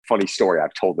funny story.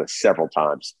 I've told this several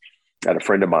times. I had a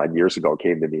friend of mine years ago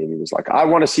came to me and he was like, I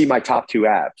want to see my top two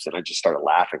abs. And I just started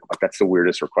laughing. I'm like, that's the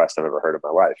weirdest request I've ever heard in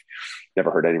my life.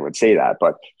 Never heard anyone say that,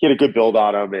 but he had a good build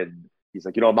on him. And he's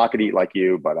like, I'm not going to eat like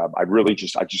you, but I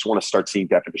just want to start seeing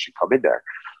definition come in there.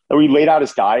 And we laid out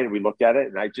his diet and we looked at it,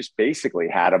 and I just basically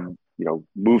had him,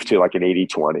 move to like an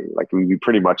 80-20. Like we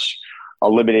pretty much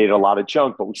eliminated a lot of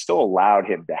junk, but we still allowed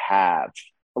him to have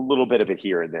a little bit of it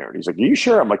here and there. And he's like, are you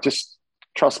sure? I'm like, just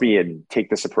trust me and take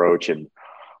this approach and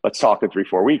let's talk in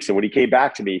 3-4 weeks. And when he came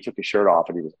back to me, he took his shirt off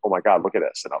and he was, oh my God, look at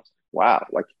this. And I was like, wow,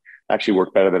 like actually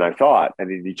worked better than I thought. And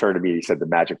then he turned to me and he said the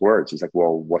magic words. He's like,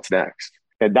 well, what's next?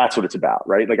 And that's what it's about,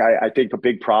 right? Like I think a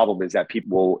big problem is that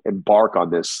people will embark on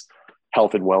this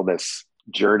health and wellness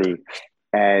journey,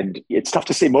 and it's tough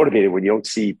to stay motivated when you don't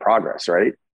see progress,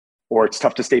 right? Or it's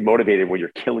tough to stay motivated when you're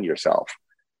killing yourself,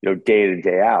 day in and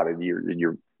day out, and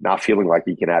you're not feeling like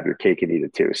you can have your cake and eat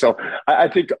it too. So I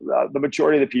think the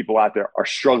majority of the people out there are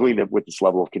struggling with this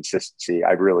level of consistency.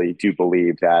 I really do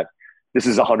believe that this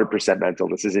is 100% mental.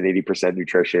 This isn't 80%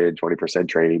 nutrition, 20%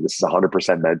 training. This is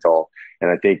 100% mental. And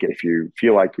I think if you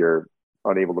feel like you're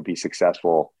unable to be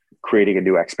successful, creating a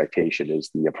new expectation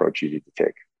is the approach you need to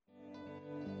take.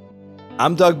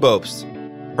 I'm Doug Bopst,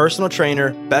 personal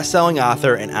trainer, best-selling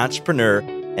author, and entrepreneur,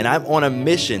 and I'm on a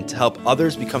mission to help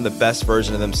others become the best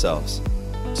version of themselves.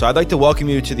 So I'd like to welcome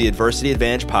you to the Adversity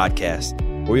Advantage podcast,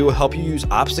 where we will help you use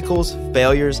obstacles,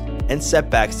 failures, and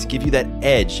setbacks to give you that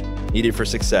edge needed for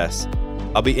success.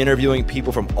 I'll be interviewing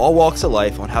people from all walks of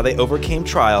life on how they overcame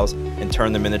trials and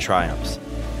turned them into triumphs.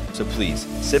 So please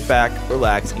sit back,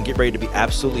 relax, and get ready to be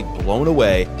absolutely blown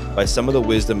away by some of the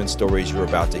wisdom and stories you're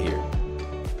about to hear.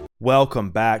 Welcome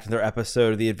back to another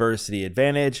episode of the Adversity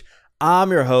Advantage.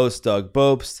 I'm your host, Doug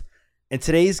Bopst, and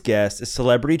today's guest is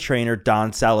celebrity trainer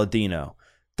Don Saladino.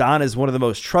 Don is one of the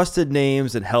most trusted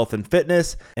names in health and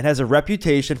fitness and has a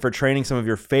reputation for training some of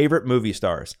your favorite movie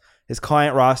stars. His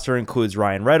client roster includes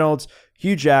Ryan Reynolds,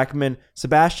 Hugh Jackman,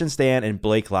 Sebastian Stan, and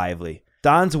Blake Lively.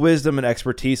 Don's wisdom and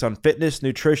expertise on fitness,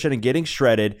 nutrition, and getting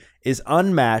shredded is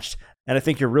unmatched, and I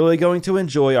think you're really going to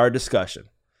enjoy our discussion.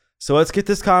 So let's get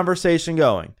this conversation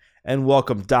going and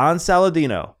welcome Don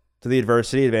Saladino to the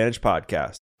Adversity Advantage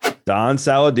podcast. Don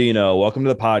Saladino, welcome to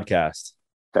the podcast.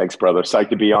 Thanks, brother. Psyched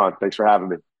to be on. Thanks for having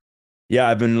me. Yeah,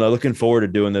 I've been looking forward to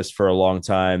doing this for a long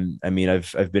time. I mean,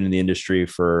 I've been in the industry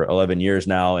for 11 years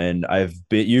now, and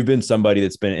you've been somebody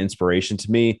that's been an inspiration to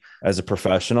me as a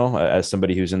professional, as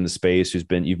somebody who's in the space, you've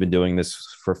been doing this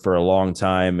for a long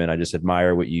time. And I just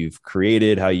admire what you've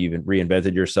created, how you've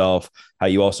reinvented yourself, how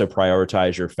you also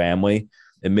prioritize your family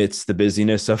amidst the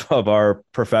busyness of our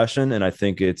profession. And I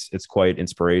think it's quite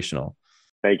inspirational.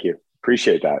 Thank you.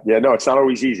 Appreciate that. Yeah, no, it's not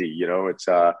always easy. It's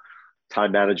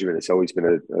time management has always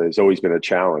been a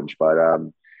challenge, but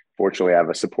fortunately I have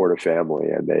a supportive family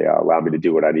and they allow me to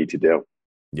do what I need to do.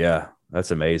 Yeah, that's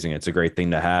amazing. It's a great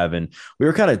thing to have. And we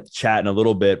were kind of chatting a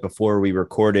little bit before we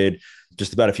recorded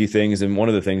just about a few things. And one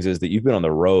of the things is that you've been on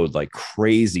the road like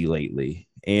crazy lately.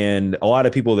 And a lot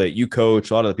of people that you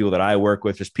coach, a lot of the people that I work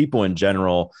with, just people in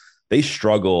general, they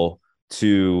struggle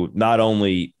to not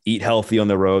only eat healthy on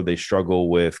the road, they struggle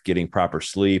with getting proper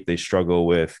sleep. They struggle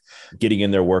with getting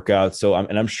in their workouts. So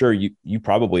I'm sure you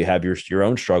probably have your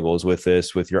own struggles with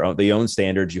this, with the own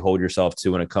standards you hold yourself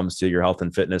to when it comes to your health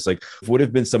and fitness. Like, what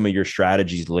have been some of your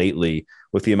strategies lately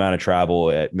with the amount of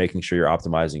travel at making sure you're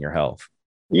optimizing your health?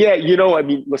 Yeah.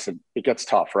 Listen, it gets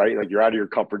tough, right? Like you're out of your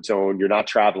comfort zone. You're not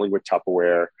traveling with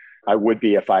Tupperware. I would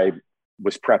be if I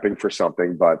was prepping for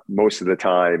something, but most of the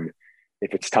time,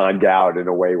 if it's timed out in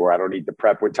a way where I don't need to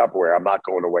prep with Tupperware, I'm not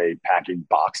going away packing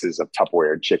boxes of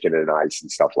Tupperware and chicken and ice and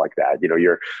stuff like that.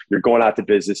 You're going out to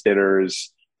business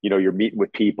dinners, you're meeting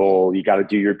with people, you got to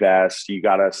do your best. You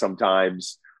got to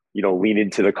sometimes, lean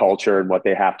into the culture and what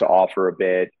they have to offer a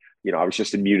bit. I was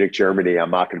just in Munich, Germany. I'm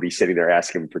not going to be sitting there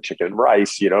asking for chicken and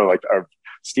rice, or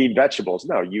steamed vegetables.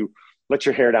 No, you let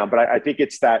your hair down. But I think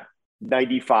it's that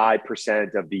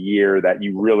 95% of the year that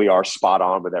you really are spot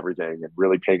on with everything and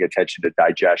really paying attention to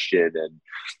digestion and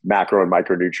macro and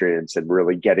micronutrients and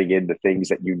really getting into things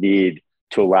that you need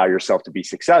to allow yourself to be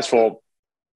successful.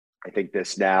 I think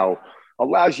this now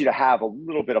allows you to have a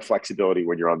little bit of flexibility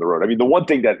when you're on the road. I mean, the one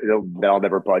thing that I'll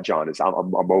never budge on is I'm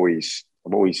always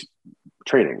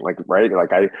training, right?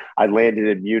 Like I landed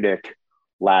in Munich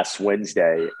last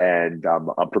Wednesday and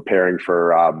I'm preparing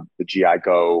for the GI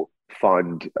Go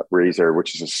fundraiser,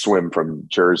 which is a swim from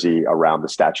Jersey around the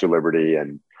Statue of Liberty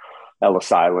and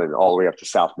Ellis Island all the way up to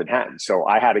South Manhattan. So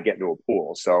I had to get into a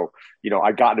pool. So,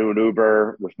 I got into an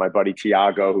Uber with my buddy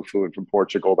Tiago, who flew in from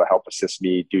Portugal to help assist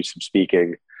me do some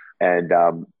speaking.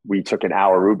 And we took an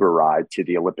hour Uber ride to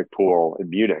the Olympic pool in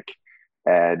Munich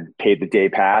and paid the day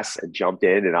pass and jumped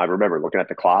in. And I remember looking at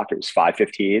the clock, it was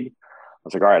 5:15. I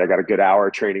was like, all right, I got a good hour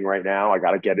of training right now. I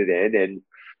got to get it in. And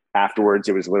afterwards,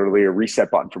 it was literally a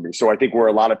reset button for me. So I think where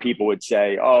a lot of people would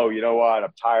say, oh, you know what,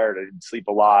 I'm tired, I didn't sleep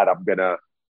a lot, I'm gonna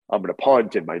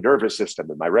punt, and my nervous system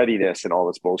and my readiness and all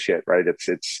this bullshit, right?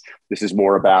 This is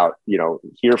more about,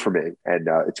 here for me, and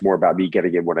it's more about me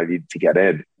getting in what I need to get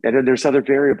in. And then there's other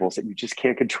variables that you just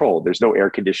can't control. There's no air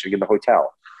conditioning in the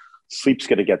hotel. Sleep's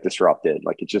going to get disrupted.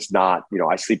 Like, it's just not,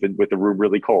 I sleep with the room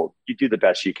really cold. You do the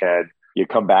best you can. You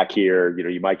come back here,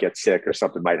 you might get sick or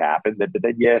something might happen. But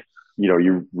then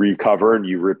you recover and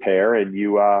you repair and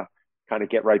you kind of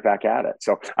get right back at it.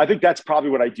 So I think that's probably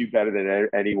what I do better than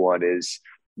anyone is,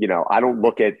 I don't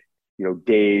look at,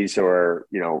 days or,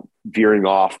 veering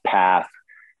off path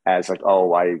as like,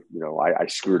 oh, I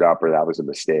screwed up or that was a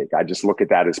mistake. I just look at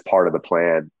that as part of the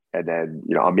plan. And then,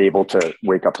 I'm able to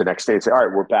wake up the next day and say, all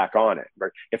right, we're back on it.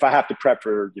 Right? If I have to prep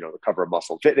for, the cover of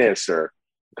Muscle and Fitness or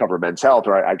cover men's health,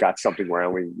 or I got something where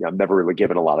I'm never really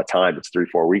given a lot of time. It's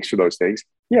 3-4 weeks for those things.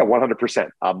 Yeah, 100%.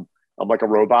 I'm like a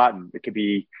robot, and it could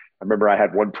be. I remember I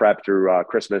had one prep through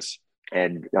Christmas,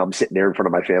 and I'm sitting there in front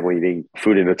of my family eating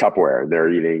food in a Tupperware, and they're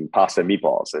eating pasta and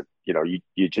meatballs, and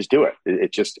you just do it.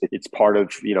 It's part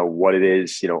of what it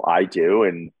is I do,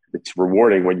 and it's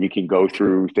rewarding when you can go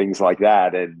through things like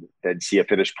that and then see a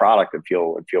finished product and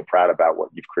feel proud about what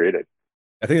you've created.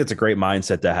 I think it's a great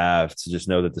mindset to have, to just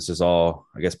know that this is all,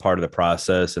 I guess, part of the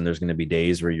process. And there's going to be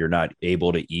days where you're not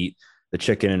able to eat the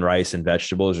chicken and rice and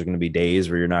vegetables. There's going to be days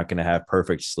where you're not going to have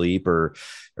perfect sleep or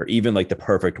even like the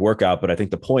perfect workout. But I think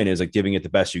the point is like giving it the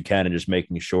best you can and just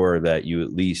making sure that you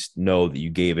at least know that you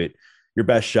gave it your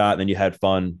best shot and then you had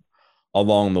fun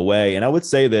along the way. And I would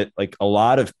say that like a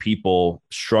lot of people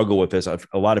struggle with this.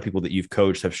 A lot of people that you've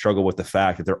coached have struggled with the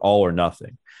fact that they're all or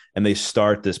nothing. And they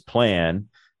start this plan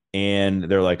and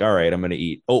they're like, all right, I'm going to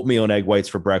eat oatmeal and egg whites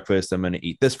for breakfast. I'm going to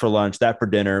eat this for lunch, that for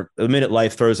dinner. The minute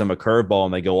life throws them a curveball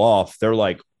and they go off, they're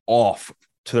like off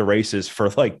to the races for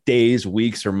like days,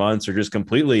 weeks, or months, or just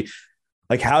completely.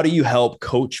 Like, how do you help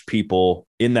coach people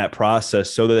in that process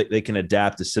so that they can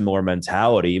adapt a similar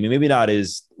mentality? I mean, maybe not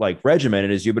as like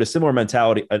regimented as you, but a similar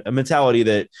mentality, a mentality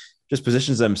that just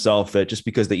positions themselves that just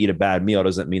because they eat a bad meal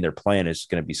doesn't mean their plan is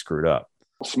going to be screwed up.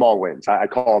 Small wins. I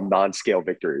call them non-scale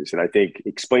victories. And I think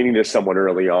explaining to someone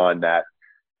early on that,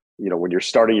 when you're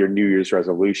starting your New Year's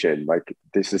resolution, like,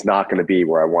 this is not going to be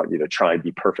where I want you to try and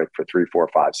be perfect for 3, 4,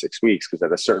 5, 6 weeks. Because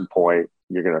at a certain point,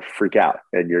 you're going to freak out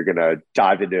and you're going to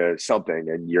dive into something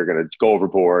and you're going to go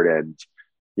overboard. And,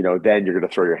 then you're going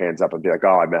to throw your hands up and be like,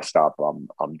 oh, I messed up.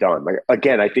 I'm done. Like,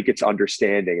 again, I think it's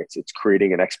understanding, it's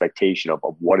creating an expectation of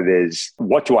what it is.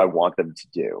 What do I want them to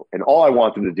do? And all I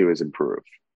want them to do is improve.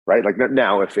 Right. Like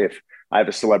now, if I have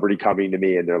a celebrity coming to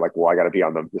me and they're like, well, I got to be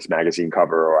on this magazine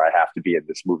cover, or I have to be in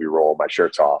this movie role, my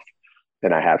shirt's off,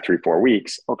 then I have 3-4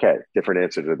 weeks. Okay. Different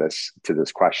answer to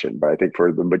this question. But I think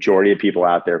for the majority of people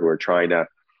out there who are trying to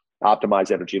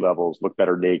optimize energy levels, look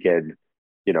better naked,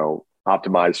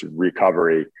 optimize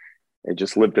recovery and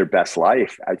just live their best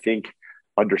life, I think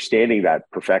understanding that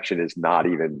perfection is not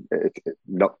even,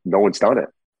 no one's done it.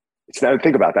 It's not,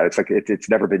 think about that. It's like, it's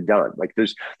never been done. Like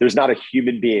there's not a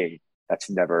human being that's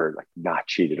never like not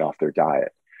cheated off their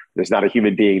diet. There's not a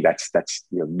human being that's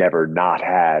never not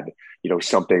had,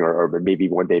 something or maybe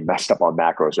one day messed up on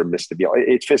macros or missed a meal.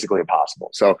 It's physically impossible.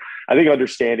 So I think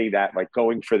understanding that, like,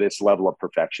 going for this level of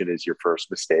perfection is your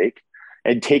first mistake.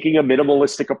 And taking a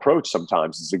minimalistic approach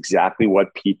sometimes is exactly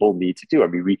what people need to do. I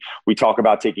mean, we talk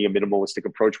about taking a minimalistic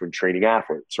approach when training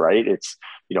athletes, right? It's,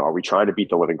 are we trying to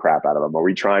beat the living crap out of them? Are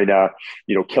we trying to,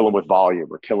 kill them with volume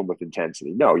or kill them with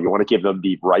intensity? No, you want to give them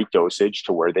the right dosage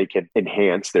to where they can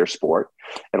enhance their sport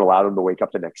and allow them to wake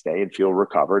up the next day and feel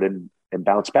recovered and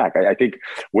bounce back. I think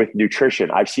with nutrition,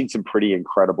 I've seen some pretty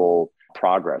incredible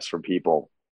progress from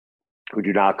people who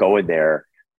do not go in there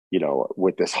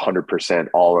with this 100%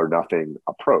 all or nothing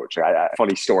approach.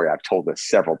 Funny story, I've told this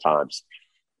several times,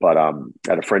 but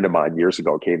had a friend of mine years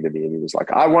ago came to me and he was like,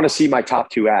 I want to see my top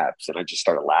 2 abs. And I just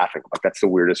started laughing. Like, that's the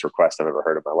weirdest request I've ever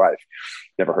heard in my life.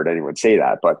 Never heard anyone say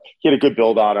that, but he had a good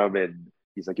build on him. And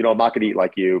he's like, I'm not going to eat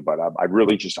like you, but I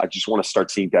just want to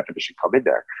start seeing definition come in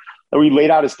there. And we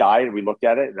laid out his diet and we looked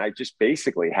at it, and I just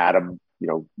basically had him,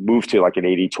 move to like an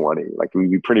 80-20. Like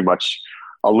we pretty much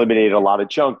eliminated a lot of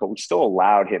junk, but we still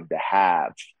allowed him to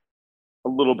have a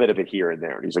little bit of it here and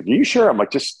there. And he's like, are you sure? I'm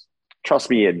like, just trust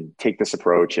me and take this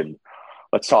approach and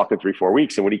let's talk in 3-4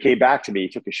 weeks. And when he came back to me, he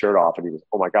took his shirt off and he was,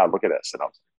 oh my God, look at this. And I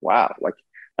was like, wow, like,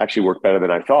 actually worked better than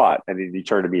I thought. And then he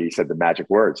turned to me and he said the magic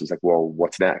words. He's like, well,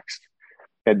 what's next?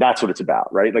 And that's what it's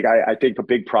about, right? Like I think a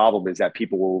big problem is that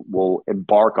people will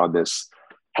embark on this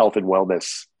health and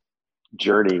wellness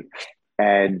journey.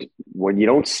 And when you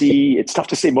don't see, it's tough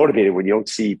to stay motivated when you don't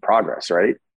see progress,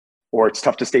 right? Or it's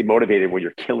tough to stay motivated when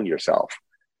you're killing yourself,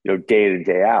 day in and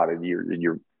day out, and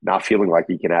you're not feeling like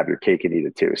you can have your cake and eat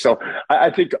it too. So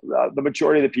I think the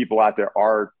majority of the people out there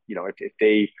are, if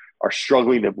they are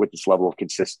struggling with this level of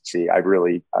consistency, I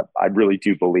really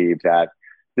do believe that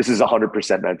this is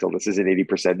 100% mental. This isn't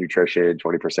 80% nutrition,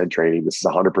 20% training. This is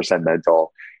 100%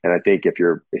 mental. And I think if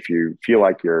you feel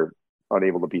like you're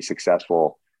unable to be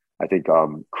successful, I think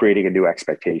creating a new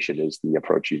expectation is the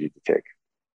approach you need to take.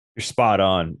 You're spot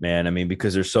on, man. I mean,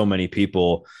 because there's so many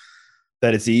people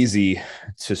that it's easy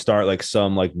to start like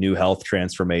some like new health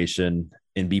transformation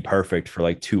and be perfect for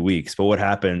like 2 weeks. But what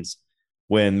happens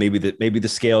when maybe the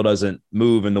scale doesn't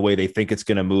move in the way they think it's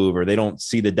going to move, or they don't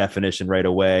see the definition right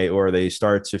away, or they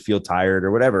start to feel tired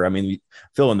or whatever. I mean,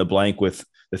 fill in the blank with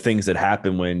the things that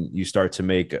happen when you start to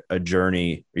make a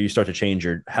journey, or you start to change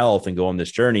your health and go on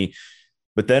this journey.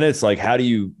 But then it's like, how do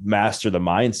you master the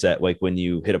mindset? Like when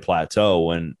you hit a plateau,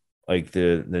 when like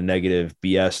the negative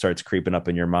BS starts creeping up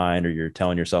in your mind, or you're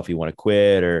telling yourself you want to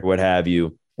quit or what have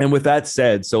you. And with that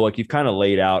said, so like you've kind of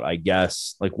laid out, I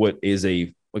guess, like what is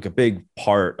a big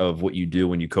part of what you do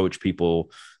when you coach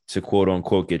people to quote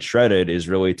unquote get shredded is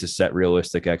really to set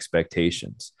realistic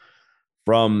expectations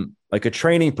from like a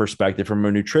training perspective, from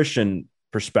a nutrition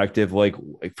perspective, like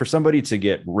for somebody to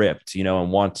get ripped,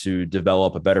 and want to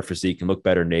develop a better physique and look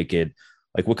better naked,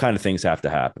 like what kind of things have to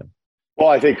happen? Well,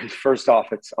 I think first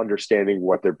off, it's understanding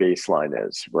what their baseline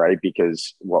is, right?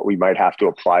 Because what we might have to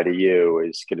apply to you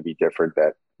is going to be different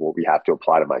than what we have to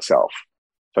apply to myself.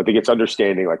 So I think it's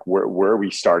understanding like where are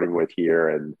we starting with here,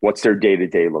 and what's their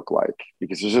day-to-day look like?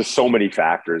 Because there's just so many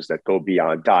factors that go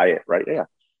beyond diet, right? Yeah.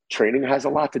 Training has a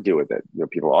lot to do with it.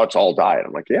 People, it's all diet.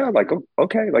 I'm like, yeah, like,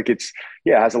 okay. Like it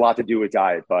has a lot to do with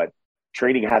diet, but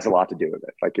training has a lot to do with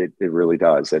it. Like it really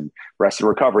does. And rest and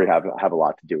recovery have a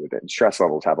lot to do with it. And stress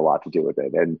levels have a lot to do with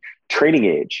it. And training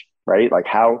age, right? Like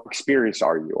how experienced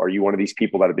are you? Are you one of these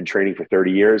people that have been training for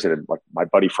 30 years? And like my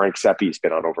buddy Frank Seppi has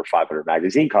been on over 500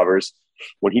 magazine covers.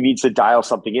 When he needs to dial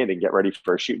something in and get ready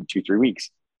for a shoot in 2-3 weeks,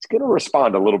 it's going to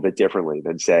respond a little bit differently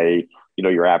than say,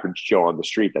 your average Joe on the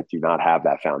street that do not have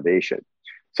that foundation.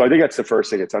 So I think that's the first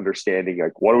thing. It's understanding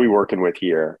like, what are we working with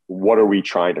here? What are we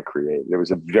trying to create? There was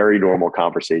a very normal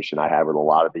conversation I had with a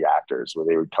lot of the actors where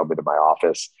they would come into my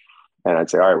office and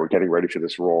I'd say, all right, we're getting ready for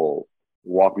this role.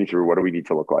 Walk me through, what do we need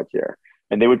to look like here?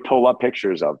 And they would pull up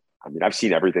pictures of, I've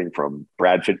seen everything from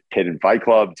Brad Pitt in Fight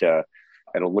Club to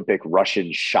an Olympic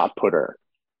Russian shot putter,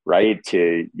 right?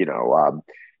 To,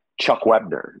 Chuck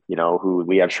Webner, who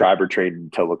Liev Schreiber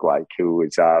trained to look like, who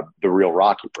is the real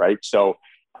Rocky, right? So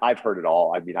I've heard it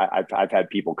all. I mean, I've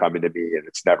had people come into me, and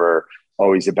it's never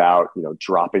always about,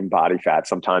 dropping body fat.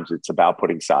 Sometimes it's about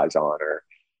putting size on, or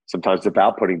sometimes it's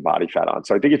about putting body fat on.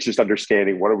 So I think it's just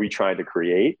understanding what are we trying to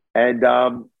create, and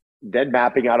then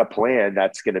mapping out a plan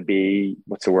that's going to be,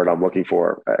 what's the word I'm looking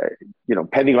for?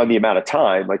 Depending on the amount of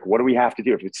time, like what do we have to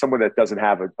do? If it's someone that doesn't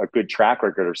have a good track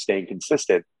record of staying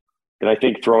consistent, then I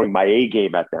think throwing my A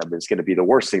game at them is going to be the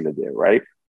worst thing to do, right?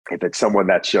 If it's someone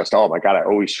that's just, oh my God, I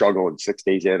always struggle, and 6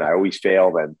 days in, I always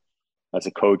fail, then as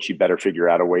a coach, you better figure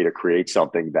out a way to create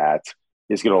something that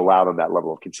is going to allow them that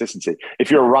level of consistency. If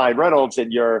you're Ryan Reynolds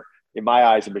and you're, in my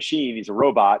eyes, a machine, he's a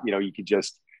robot, you could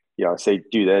just, say,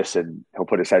 do this, and he'll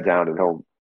put his head down and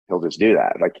he'll just do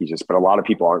that. Like but a lot of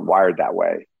people aren't wired that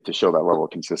way to show that level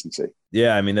of consistency.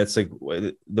 Yeah. I mean, that's like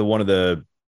one of the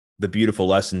beautiful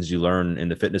lessons you learn in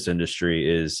the fitness industry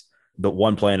is the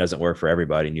one plan doesn't work for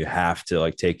everybody, and you have to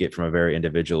like take it from a very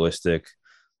individualistic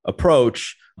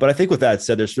approach. But I think with that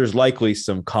said, there's likely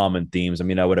some common themes. I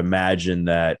mean, I would imagine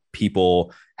that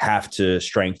people have to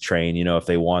strength train, if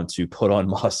they want to put on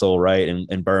muscle, right,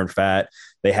 and burn fat.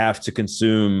 They have to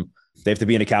they have to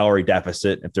be in a calorie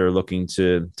deficit if they're looking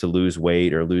to lose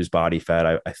weight or lose body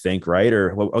fat, I think, right?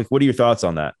 Or what are your thoughts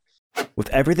on that? With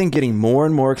everything getting more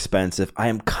and more expensive, I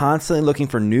am constantly looking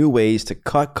for new ways to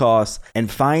cut costs and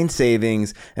find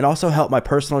savings, and also help my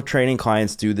personal training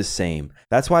clients do the same.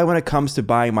 That's why when it comes to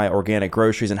buying my organic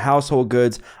groceries and household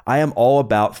goods, I am all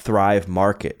about Thrive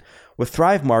Market. With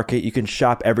Thrive Market, you can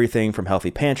shop everything from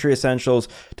healthy pantry essentials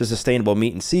to sustainable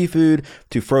meat and seafood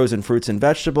to frozen fruits and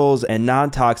vegetables and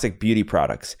non-toxic beauty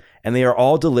products. And they are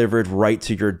all delivered right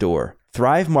to your door.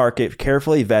 Thrive Market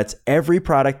carefully vets every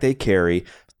product they carry,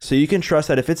 so you can trust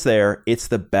that if it's there, it's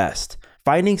the best.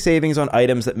 Finding savings on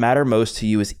items that matter most to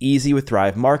you is easy with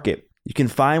Thrive Market. You can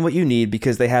find what you need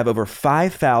because they have over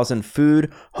 5,000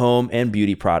 food, home, and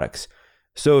beauty products.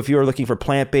 So if you're looking for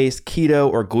plant-based,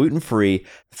 keto, or gluten-free,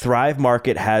 Thrive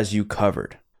Market has you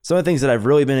covered. Some of the things that I've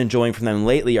really been enjoying from them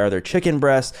lately are their chicken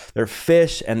breasts, their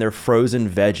fish, and their frozen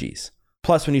veggies.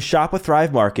 Plus, when you shop with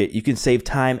Thrive Market, you can save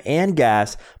time and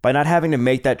gas by not having to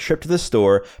make that trip to the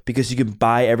store because you can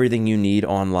buy everything you need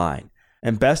online.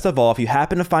 And best of all, if you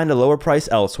happen to find a lower price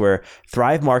elsewhere,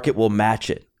 Thrive Market will match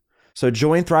it. So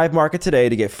join Thrive Market today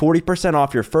to get 40%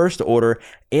 off your first order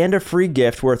and a free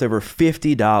gift worth over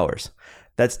 $50.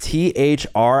 That's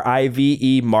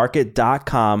THRIVE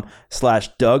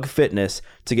market.com/DougFitness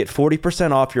to get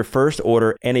 40% off your first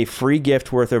order and a free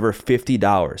gift worth over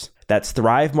 $50. That's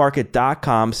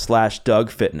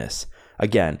thrivemarket.com/DougFitness.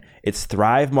 Again, it's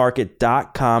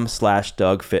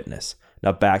thrivemarket.com/DougFitness.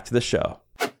 Now back to the show.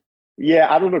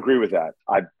 Yeah, I don't agree with that.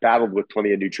 I've battled with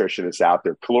plenty of nutritionists out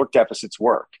there. Caloric deficits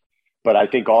work, but I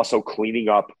think also cleaning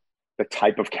up the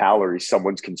type of calories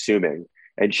someone's consuming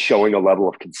and showing a level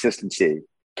of consistency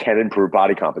can improve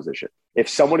body composition. If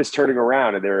someone is turning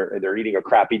around and they're eating a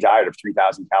crappy diet of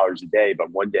 3,000 calories a day, but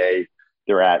one day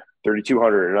they're at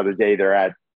 3,200, another day they're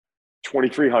at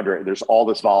 2,300, and there's all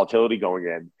this volatility going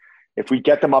in. If we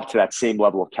get them up to that same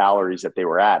level of calories that they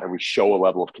were at, and we show a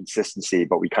level of consistency,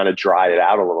 but we kind of dry it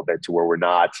out a little bit to where we're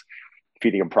not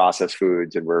feeding them processed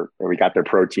foods, and we got their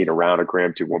protein around a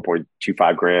gram to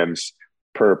 1.25 grams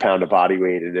per pound of body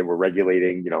weight. And then we're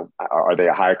regulating, are they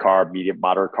a high carb, medium,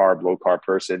 moderate carb, low carb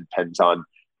person? Depends on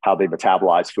how they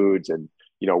metabolize foods and,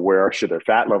 where should their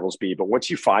fat levels be. But once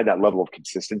you find that level of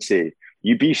consistency,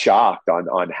 you'd be shocked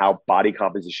on how body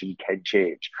composition can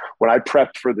change. When I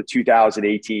prepped for the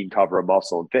 2018 cover of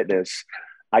Muscle and Fitness,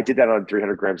 I did that on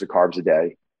 300 grams of carbs a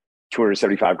day,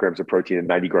 275 grams of protein, and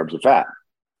 90 grams of fat.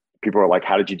 People are like,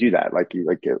 how did you do that?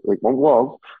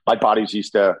 Well, my body's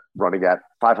used to running at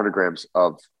 500 grams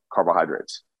of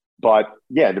carbohydrates. But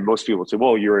yeah, then most people say,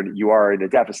 well, you are in a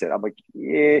deficit. I'm like,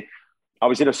 I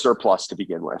was in a surplus to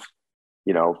begin with,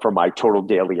 for my total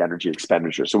daily energy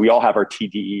expenditure. So we all have our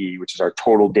TDE, which is our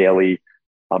total daily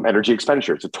energy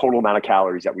expenditure. It's a total amount of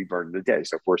calories that we burn in a day.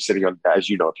 So if we're sitting on, as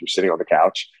if you're sitting on the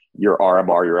couch, your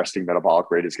RMR, your resting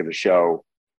metabolic rate, is going to show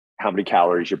how many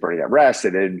calories you're burning at rest.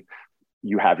 And then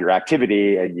you have your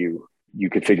activity, and you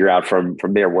can figure out from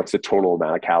there what's the total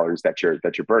amount of calories that you're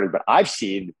burning. But I've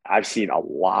seen a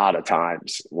lot of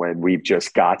times when we've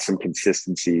just got some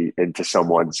consistency into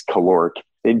someone's caloric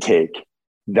intake,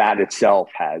 that itself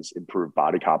has improved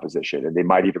body composition, and they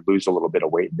might even lose a little bit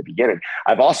of weight in the beginning.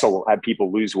 I've also had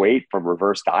people lose weight from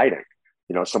reverse dieting.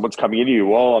 Someone's coming into you,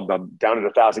 well, I'm down at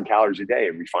 1,000 calories a day,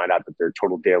 and we find out that their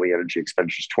total daily energy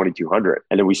expenditure is 2,200.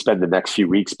 And then we spend the next few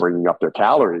weeks bringing up their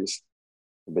calories,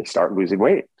 and they start losing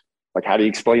weight. Like, how do you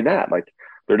explain that? Like,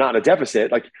 they're not in a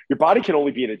deficit. Like, your body can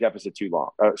only be in a deficit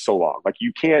so long. Like,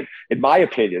 you can't, in my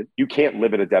opinion, you can't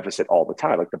live in a deficit all the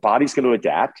time. Like, the body's going to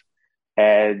adapt,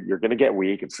 and you're going to get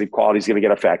weak, and sleep quality is going to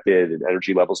get affected, and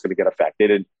energy levels is going to get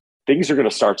affected, and things are going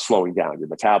to start slowing down, your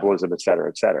metabolism, et cetera,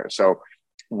 et cetera. So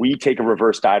we take a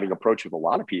reverse dieting approach with a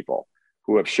lot of people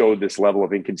who have showed this level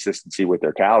of inconsistency with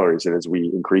their calories. And as we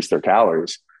increase their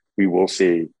calories, we will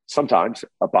see sometimes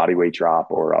a body weight drop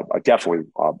or definitely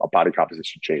a body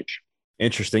composition change.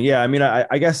 Interesting. Yeah. I mean,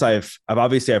 I guess I've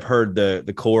obviously heard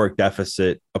the caloric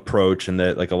deficit approach, and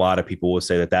that like a lot of people will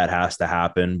say that has to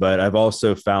happen, but I've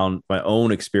also found my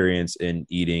own experience in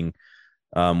eating.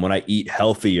 When I eat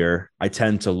healthier, I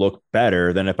tend to look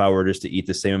better than if I were just to eat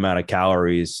the same amount of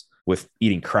calories with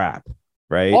eating crap.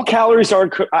 Right. All calories are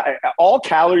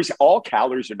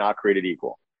not created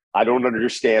equal. I don't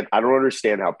understand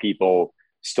how people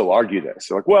still argue this.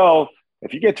 They're like, well,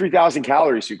 if you get 3,000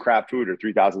 calories through crap food or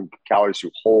 3,000 calories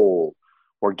through whole,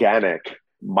 organic,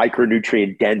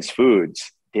 micronutrient dense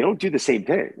foods, they don't do the same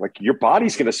thing. Like, your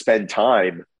body's going to spend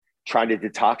time trying to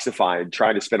detoxify and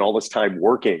trying to spend all this time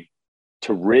working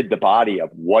to rid the body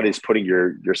of what is putting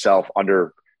yourself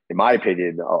under, in my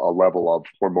opinion, a level of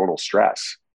hormonal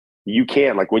stress. You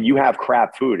can't, like, when you have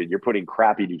crap food and you're putting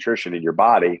crappy nutrition in your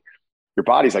body's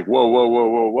like, whoa,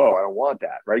 I don't want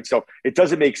that, right? So it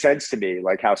doesn't make sense to me,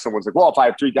 like how someone's like, well, if I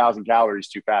have 3,000 calories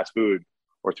to fast food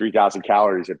or 3,000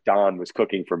 calories if Don was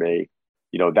cooking for me,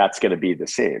 that's going to be the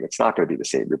same. It's not going to be the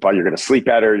same. You're going to sleep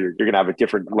better. You're going to have a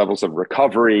different levels of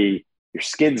recovery. Your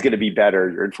skin's going to be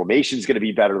better. Your inflammation is going to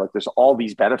be better. Like, there's all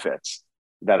these benefits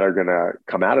that are going to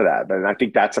come out of that. And I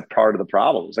think that's a part of the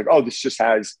problem. It's like, oh, this just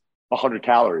has 100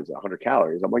 calories.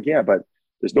 I'm like, yeah, but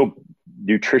there's no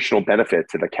nutritional benefit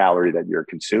to the calorie that you're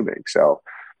consuming. So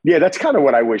yeah, that's kind of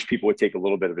what I wish people would take a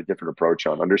little bit of a different approach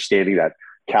on, understanding that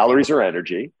calories are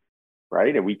energy,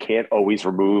 right? And we can't always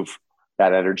remove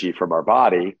that energy from our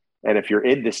body. And if you're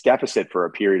in this deficit for a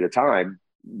period of time,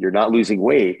 you're not losing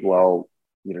weight. Well,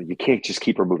 you can't just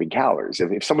keep removing calories.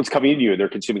 If someone's coming into you and they're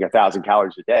consuming 1,000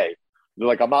 calories a day, they're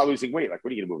like, I'm not losing weight. Like,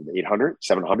 what are you going to move? 800,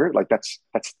 700? Like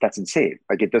that's insane.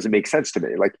 Like, it doesn't make sense to me.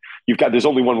 Like, there's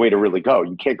only one way to really go.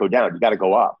 You can't go down. You got to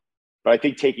go up. But I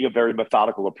think taking a very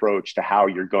methodical approach to how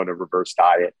you're going to reverse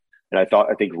diet. And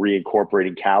I think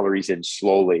reincorporating calories in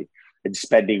slowly and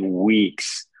spending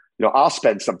weeks, I'll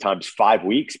spend sometimes 5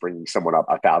 weeks bringing someone up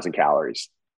 1,000 calories,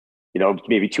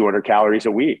 maybe 200 calories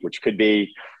a week, which could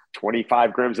be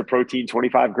 25 grams of protein,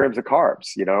 25 grams of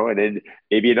carbs, and then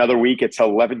maybe another week it's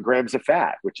 11 grams of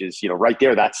fat, which is, right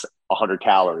there, that's 100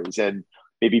 calories, and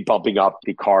maybe bumping up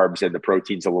the carbs and the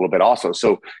proteins a little bit also.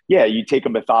 So yeah, you take a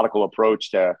methodical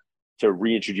approach to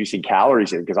reintroducing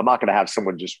calories in, because I'm not going to have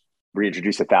someone just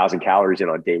reintroduce 1,000 calories in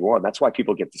on day one. That's why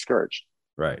people get discouraged.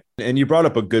 Right. And you brought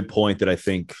up a good point that I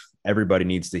think everybody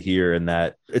needs to hear, and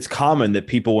that it's common that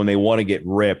people, when they want to get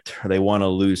ripped or they want to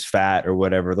lose fat or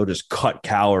whatever, they'll just cut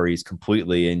calories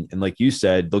completely. And like you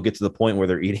said, they'll get to the point where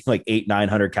they're eating like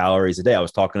 800-900 calories a day. I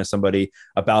was talking to somebody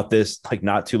about this like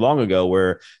not too long ago,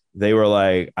 where they were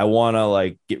like, I want to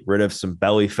like get rid of some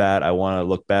belly fat. I want to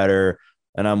look better.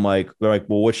 And I'm like, they're like,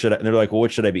 well, what should I? And they're like, well,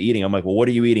 what should I be eating? I'm like, well, what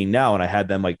are you eating now? And I had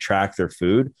them like track their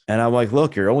food. And I'm like,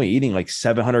 look, you're only eating like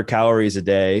 700 calories a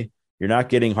day. You're not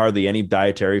getting hardly any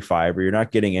dietary fiber. You're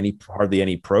not getting hardly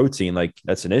any protein. Like,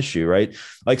 that's an issue, right?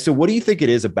 Like, so what do you think it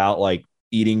is about like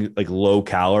eating like low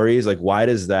calories? Like, why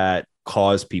does that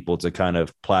cause people to kind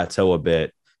of plateau a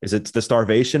bit? Is it the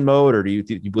starvation mode, or do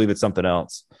you believe it's something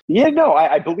else? Yeah, no,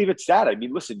 I believe it's that. I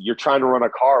mean, listen, you're trying to run a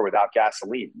car without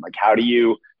gasoline. Like, how do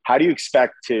you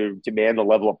expect to demand the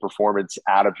level of performance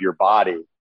out of your body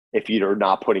if you're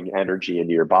not putting energy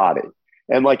into your body?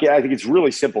 And like, yeah, I think it's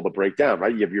really simple to break down,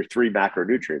 right? You have your three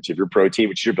macronutrients. You have your protein,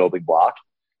 which is your building block,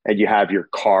 and you have your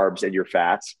carbs and your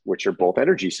fats, which are both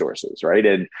energy sources, right?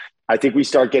 And I think we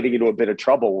start getting into a bit of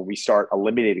trouble when we start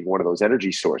eliminating one of those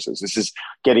energy sources. This is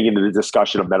getting into the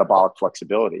discussion of metabolic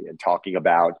flexibility and talking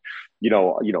about,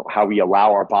 how we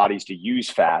allow our bodies to use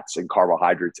fats and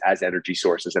carbohydrates as energy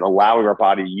sources, and allowing our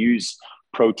body to use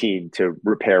protein to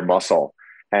repair muscle.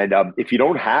 And if you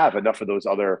don't have enough of those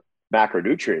other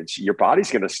macronutrients, your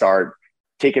body's going to start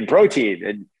taking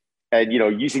protein and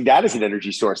using that as an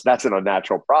energy source. That's an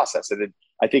unnatural process. And then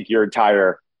I think your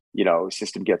entire,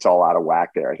 system gets all out of whack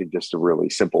there. I think that's a really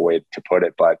simple way to put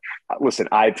it. But listen,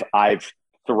 I've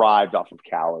thrived off of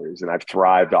calories, and I've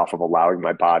thrived off of allowing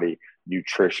my body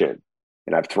nutrition,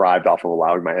 and I've thrived off of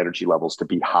allowing my energy levels to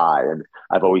be high. And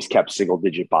I've always kept single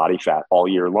digit body fat all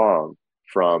year long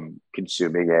from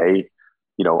consuming a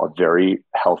very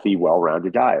healthy,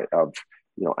 well-rounded diet of,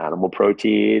 animal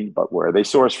protein, but where are they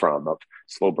sourced from, of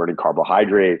slow burning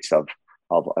carbohydrates, of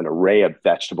an array of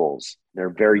vegetables. They're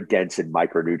very dense in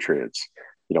micronutrients,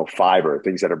 fiber,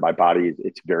 things that are my body.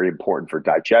 It's very important for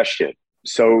digestion.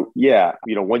 So yeah,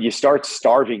 when you start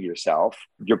starving yourself,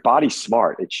 your body's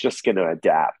smart. It's just going to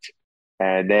adapt.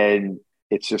 And then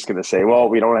it's just going to say, well,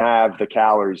 we don't have the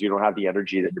calories. You don't have the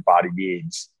energy that your body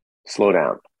needs. Slow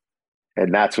down.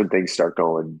 And that's when things start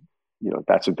going,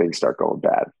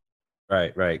 bad.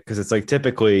 Right. Because it's like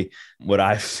typically what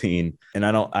I've seen, and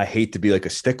I hate to be like a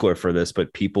stickler for this,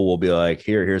 but people will be like,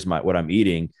 here's what I'm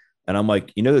eating. And I'm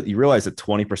like, you realize that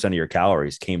 20% of your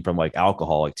calories came from like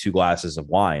alcohol, like 2 glasses of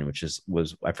wine, which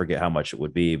was, I forget how much it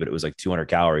would be, but it was like 200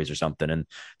 calories or something. And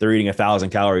they're eating 1,000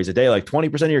 calories a day. Like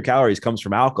 20% of your calories comes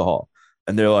from alcohol.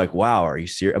 And they're like, wow, are you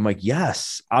serious? I'm like,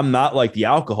 yes, I'm not like the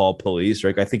alcohol police,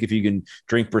 right? I think if you can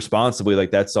drink responsibly,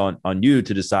 like that's on you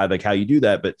to decide like how you do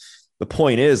that. But the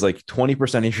point is like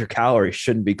 20% of your calories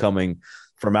shouldn't be coming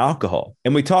from alcohol.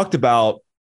 And we talked about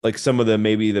like some of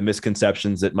maybe the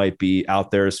misconceptions that might be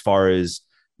out there as far as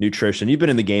nutrition. You've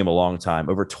been in the game a long time,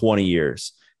 over 20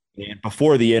 years. And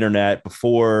before the internet,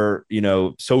 before,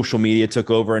 social media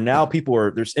took over, and now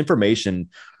there's information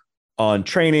on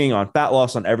training, on fat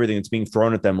loss, on everything that's being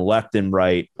thrown at them left and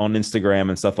right on Instagram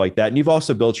and stuff like that. And you've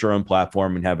also built your own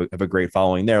platform and have a great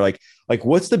following there. Like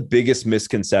what's the biggest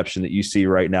misconception that you see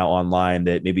right now online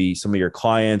that maybe some of your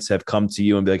clients have come to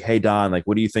you and be like, hey, Don, like,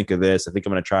 what do you think of this? I think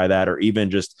I'm going to try that. Or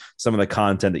even just some of the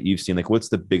content that you've seen, like what's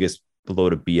the biggest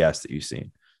load of BS that you've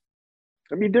seen?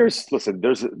 I mean, there's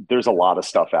a lot of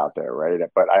stuff out there, right?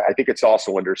 But I think it's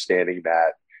also understanding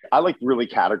that I like really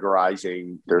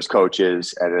categorizing. There's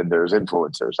coaches and then there's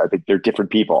influencers. I think they're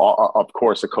different people. Of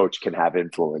course, a coach can have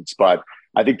influence, but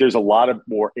I think there's a lot of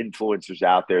more influencers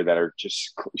out there that are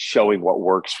just showing what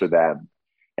works for them.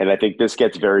 And I think this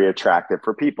gets very attractive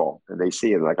for people, and they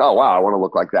see it like, oh, wow, I want to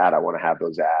look like that. I want to have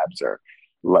those abs, or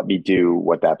let me do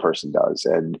what that person does.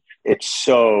 And it's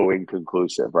so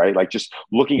inconclusive, right? Like just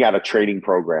looking at a training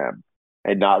program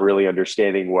and not really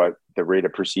understanding what the rate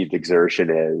of perceived exertion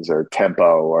is or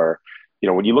tempo or,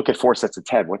 when you look at 4 sets of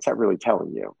 10, what's that really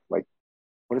telling you? Like,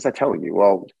 what is that telling you?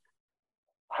 Well,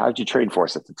 how did you train 4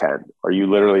 sets of 10? Are you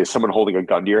literally, is someone holding a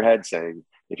gun to your head saying,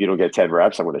 if you don't get 10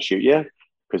 reps, I'm going to shoot you?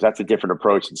 Because that's a different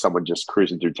approach than someone just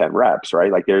cruising through 10 reps,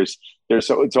 right? Like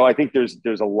so I think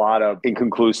there's a lot of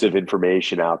inconclusive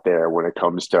information out there when it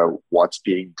comes to what's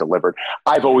being delivered.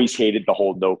 I've always hated the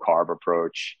whole no carb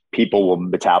approach. People will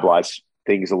metabolize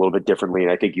things a little bit differently.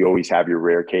 And I think you always have your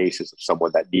rare cases of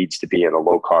someone that needs to be in a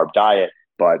low carb diet.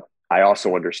 But I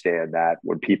also understand that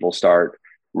when people start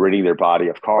ridding their body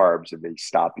of carbs and they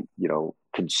stop,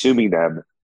 consuming them,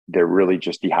 they're really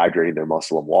just dehydrating their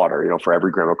muscle and water. For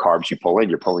every gram of carbs you pull in,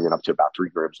 you're pulling it up to about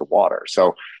 3 grams of water.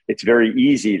 So it's very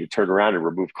easy to turn around and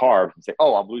remove carbs and say,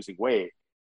 oh, I'm losing weight.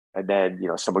 And then,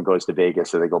 someone goes to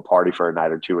Vegas or they go party for a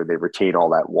night or two and they retain all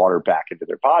that water back into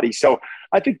their body. So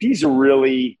I think these are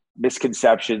really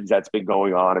misconceptions that's been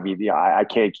going on. I mean, I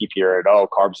can't keep hearing, oh,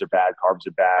 carbs are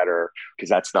bad, or because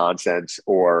that's nonsense,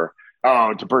 or,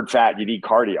 oh, to burn fat, you need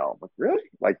cardio. I'm like, really?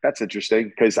 Like, that's interesting,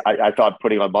 because I thought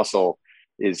putting on muscle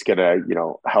is going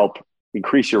to, help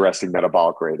increase your resting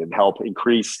metabolic rate and help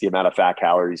increase the amount of fat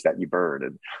calories that you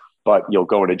burn. But you'll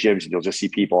go into gyms and you'll just see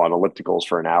people on ellipticals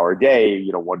for an hour a day,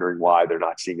 wondering why they're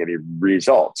not seeing any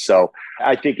results. So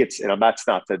I think that's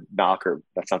not the knock, or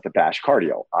that's not the bash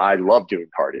cardio. I love doing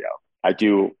cardio. I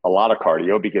do a lot of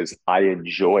cardio because I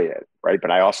enjoy it, right? But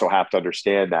I also have to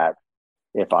understand that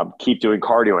if I keep doing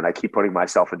cardio and I keep putting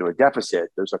myself into a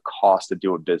deficit, there's a cost of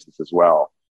doing business as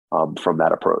well, from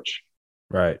that approach.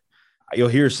 Right. You'll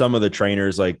hear some of the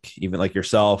trainers, like even like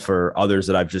yourself or others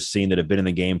that I've just seen that have been in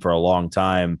the game for a long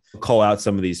time, call out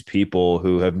some of these people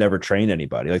who have never trained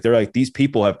anybody. Like they're like, these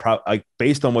people have like,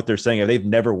 based on what they're saying, they've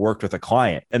never worked with a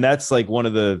client. And that's like one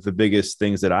of the biggest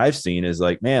things that I've seen is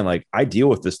like, man, like I deal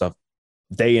with this stuff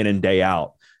day in and day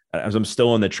out as I'm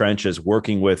still in the trenches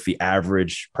working with the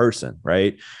average person,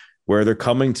 right? Where they're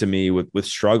coming to me with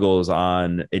struggles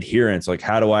on adherence. Like,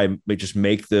 how do I just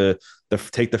make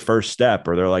take the first step?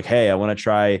 Or they're like, hey, I want to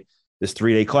try this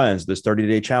 3-day cleanse, this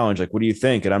 30-day challenge. Like, what do you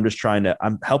think? And I'm just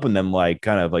I'm helping them like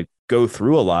kind of like go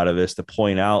through a lot of this to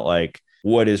point out like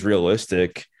what is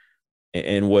realistic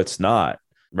and what's not.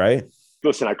 Right.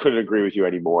 Listen, I couldn't agree with you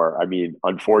anymore. I mean,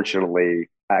 unfortunately,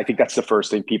 I think that's the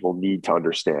first thing people need to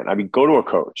understand. I mean, go to a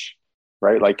coach,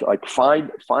 right? Like find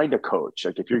a coach.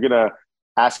 Like if you're going to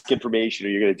ask information or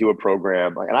you're going to do a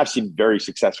program, and I've seen very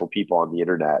successful people on the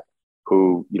internet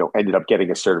who, ended up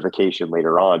getting a certification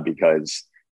later on because,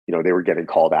 they were getting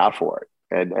called out for it.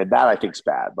 And that I think is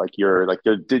bad. Like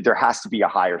there has to be a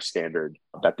higher standard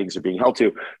that things are being held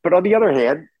to. But on the other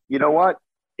hand, you know what?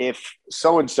 If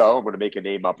so-and-so, I'm going to make a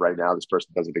name up right now, this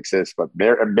person doesn't exist, but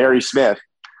Mary Smith,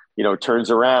 turns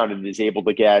around and is able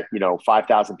to get,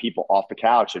 5,000 people off the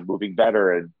couch and moving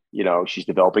better. And, she's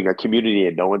developing a community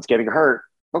and no one's getting hurt.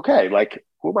 Okay. Like,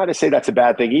 who am I to say that's a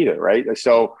bad thing either? Right.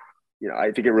 So,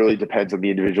 I think it really depends on the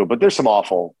individual, but there's some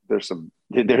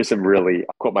really,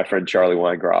 I'll quote my friend Charlie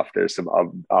Weingroff, there's some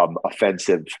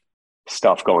offensive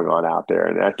stuff going on out there.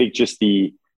 And I think just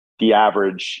the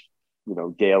average,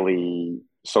 daily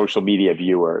social media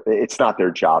viewer, it's not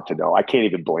their job to know. I can't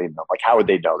even blame them. Like, how would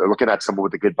they know? They're looking at someone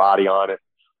with a good body on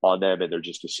them, and they're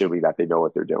just assuming that they know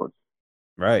what they're doing.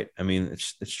 Right. I mean,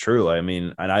 it's true. I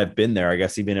mean, and I've been there, I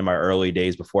guess, even in my early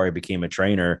days before I became a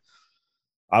trainer,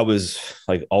 I was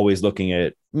like always looking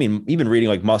at, I mean, even reading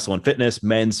like Muscle and Fitness,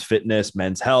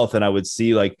 men's health. And I would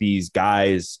see like these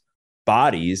guys'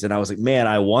 bodies and I was like, man,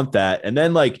 I want that. And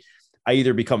then like, I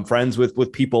either become friends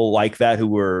with people like that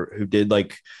who did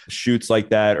like shoots like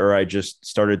that, or I just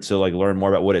started to like learn more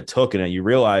about what it took. And then you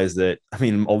realize that, I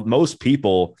mean, most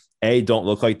people, A, don't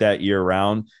look like that year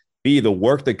round. B, the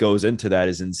work that goes into that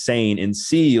is insane. And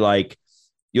C, like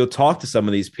you'll talk to some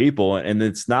of these people and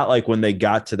it's not like when they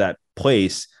got to that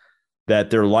place that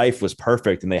their life was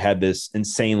perfect and they had this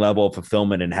insane level of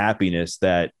fulfillment and happiness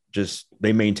that just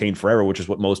they maintain forever, which is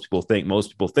what most people think.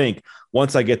 Most people think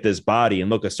once I get this body and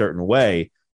look a certain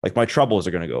way, like my troubles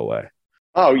are going to go away.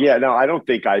 Oh yeah. No, I don't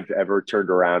think I've ever turned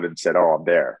around and said, oh, I'm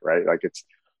there. Right. Like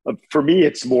for me,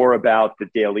 it's more about the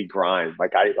daily grind.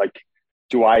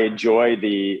 Do I enjoy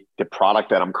the product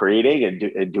that I'm creating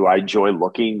and do I enjoy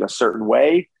looking a certain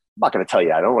way? I'm not going to tell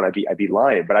you I don't want to I'd be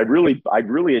lying, but I'd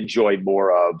really enjoy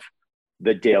more of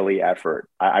the daily effort.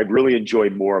 I really enjoy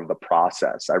more of the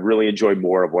process. I really enjoy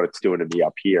more of what it's doing to me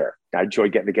up here. I enjoy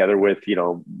getting together with,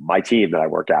 my team that I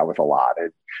work out with a lot,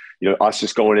 and, us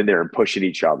just going in there and pushing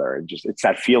each other, and just, it's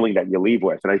that feeling that you leave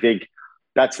with. And I think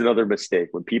that's another mistake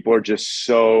when people are just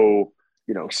so,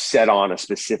 set on a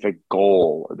specific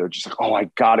goal. They're just like, oh, I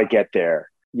got to get there.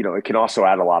 it can also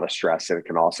add a lot of stress, and it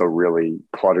can also really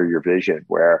clutter your vision,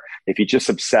 where if you just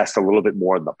obsess a little bit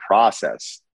more in the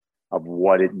process of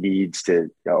what it needs to,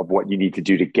 of what you need to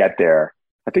do to get there,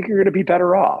 I think you're going to be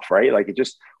better off, right? Like, you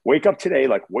just wake up today,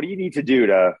 like, what do you need to do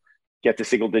to get to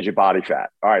single digit body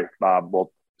fat? All right.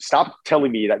 Well, stop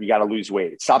telling me that you got to lose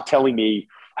weight. Stop telling me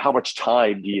how much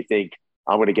time do you think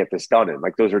I'm going to get this done in?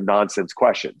 Like, those are nonsense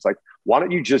questions. Like, why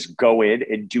don't you just go in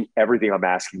and do everything I'm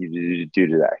asking you to do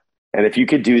today? And if you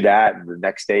could do that, and the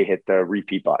next day hit the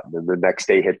repeat button, and the next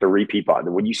day hit the repeat button,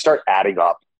 and when you start adding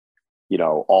up,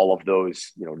 all of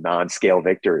those, non-scale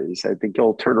victories, I think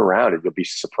you'll turn around and you'll be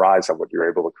surprised at what you're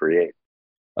able to create.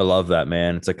 I love that,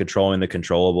 man. It's like controlling the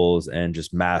controllables and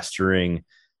just mastering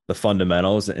the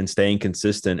fundamentals and staying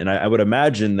consistent. And I would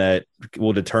imagine that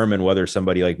will determine whether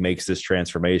somebody like makes this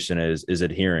transformation is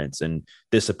adherence and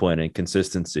discipline and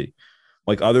consistency.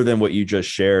 Like, other than what you just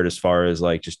shared, as far as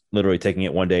like just literally taking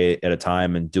it one day at a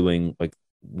time and doing like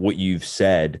what you've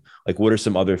said, like, what are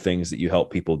some other things that you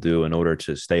help people do in order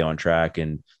to stay on track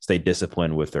and stay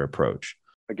disciplined with their approach?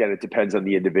 Again, it depends on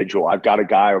the individual. I've got a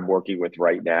guy I'm working with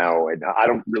right now, and I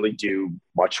don't really do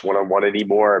much one-on-one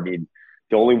anymore. I mean,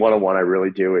 the only one-on-one I really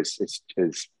do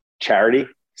is charity.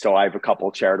 So I have a couple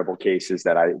of charitable cases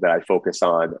that I focus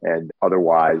on, and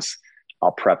otherwise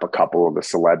I'll prep a couple of the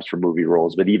celebs for movie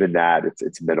roles. But even that,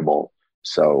 it's minimal.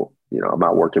 So, I'm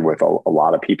not working with a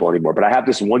lot of people anymore. But I have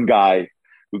this one guy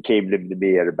who came to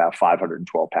me at about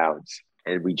 512 pounds,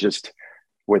 and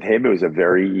with him, it was a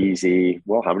very easy,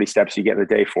 well, how many steps do you get in a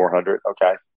day? 400.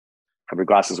 Okay. How many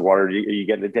glasses of water do you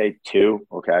get in a day? 2.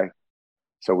 Okay.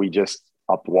 So we just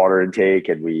upped water intake,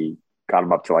 and we got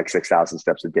him up to like 6,000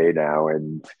 steps a day now,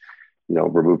 and,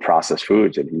 removed processed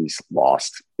foods, and he's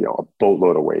lost, a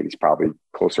boatload of weight. He's probably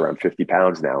close around 50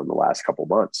 pounds now in the last couple of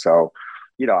months. So,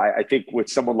 I think with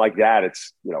someone like that,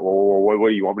 it's, well, what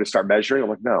do you want me to start measuring? I'm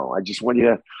like, no, I just want you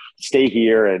to stay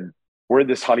here, and we're in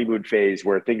this honeymoon phase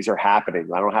where things are happening.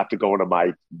 I don't have to go into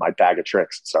my bag of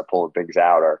tricks and start pulling things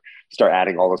out, or start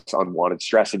adding all this unwanted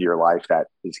stress into your life that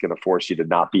is going to force you to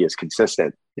not be as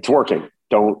consistent. It's working.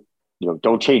 Don't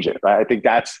change it. Right? I think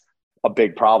that's a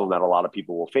big problem that a lot of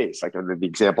people will face. Like, the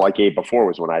example I gave before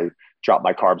was when I dropped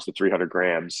my carbs to 300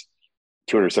 grams,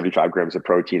 275 grams of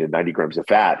protein and 90 grams of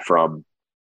fat, from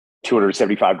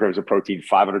 275 grams of protein,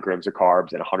 500 grams of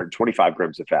carbs, and 125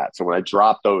 grams of fat. So when I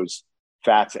dropped those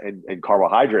fats and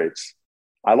carbohydrates,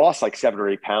 I lost like 7 or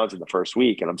 8 pounds in the first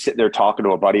week. And I'm sitting there talking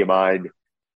to a buddy of mine,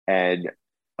 and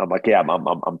I'm like, yeah,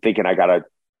 I'm thinking I'm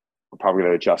probably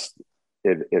going to adjust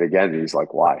it again. And he's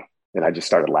like, why? And I just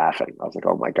started laughing. I was like,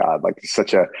 oh my God, like, he's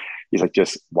like,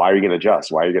 just, why are you going to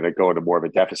adjust? Why are you going to go into more of a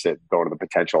deficit, go into the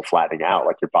potential flattening out?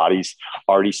 Like, your body's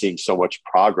already seeing so much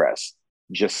progress.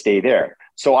 Just stay there.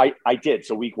 So I did.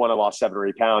 So week 1, I lost 7 or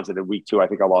 8 pounds. And then week 2, I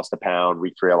think I lost a pound.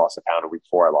 Week 3, I lost a pound. And week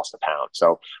 4, I lost a pound.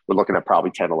 So we're looking at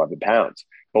probably 10, 11 pounds.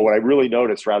 But what I really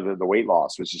noticed, rather than the weight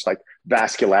loss, was just like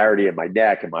vascularity in my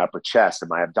neck and my upper chest and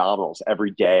my abdominals.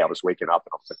 Every day I was waking up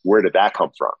and I was like, where did that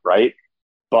come from? Right.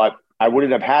 But I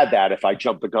wouldn't have had that if I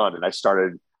jumped the gun and I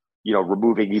started,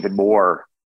 removing even more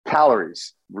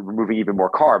calories, removing even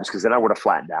more carbs, because then I would have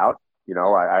flattened out.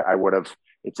 I would have.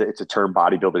 It's a term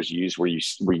bodybuilders use where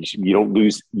you don't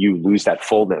lose, you lose that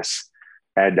fullness,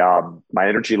 and my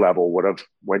energy level would have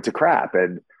went to crap.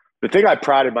 And the thing I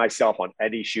prided myself on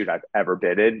any shoot I've ever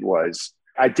been in was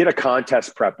I did a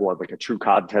contest prep one, like a true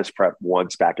contest prep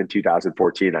once back in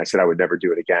 2014. I said I would never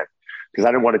do it again because I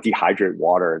didn't want to dehydrate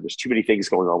water, and there's too many things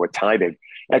going on with timing.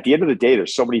 And at the end of the day,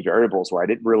 there's so many variables where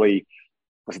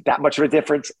was it that much of a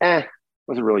difference?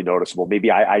 Wasn't really noticeable.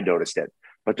 Maybe I noticed it,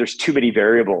 but there's too many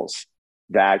variables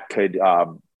that could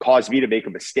cause me to make a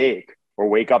mistake or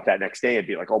wake up that next day and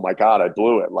be like, oh my God, I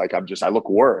blew it. Like, I look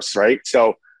worse. Right.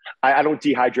 So I don't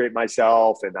dehydrate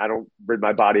myself, and I don't rid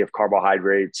my body of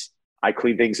carbohydrates. I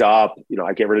clean things up.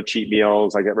 I get rid of cheat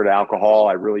meals. I get rid of alcohol.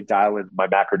 I really dial in my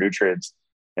macronutrients,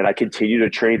 and I continue to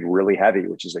train really heavy,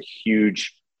 which is a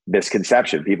huge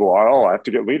misconception. People are, oh, I have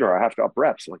to get leaner. I have to up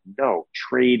reps. I'm like, no,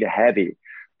 train heavy,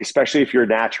 especially if you're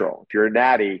natural. If you're a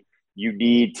natty, you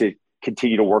need to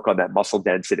continue to work on that muscle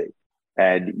density,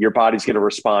 and your body's going to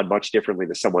respond much differently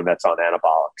to someone that's on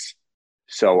anabolics.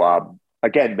 So,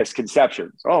 again,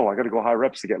 misconceptions. Oh, I got to go high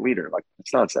reps to get leaner. Like,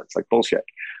 it's nonsense, like bullshit.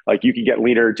 Like, you can get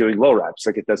leaner doing low reps.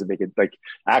 Like, it doesn't make it, like,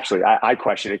 actually, I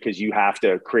question it, because you have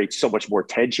to create so much more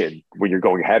tension when you're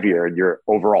going heavier in your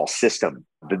overall system.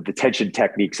 The tension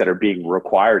techniques that are being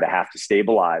required to have to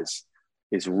stabilize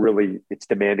it's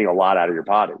demanding a lot out of your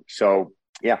body. So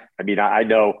yeah, I mean, I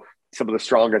know some of the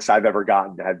strongest I've ever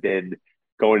gotten have been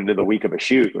going into the week of a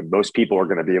shoot when most people are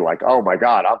going to be like, oh my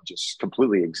God, I'm just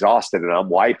completely exhausted and I'm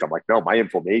wiped. I'm like, no, my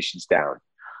inflammation's down.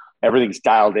 everything's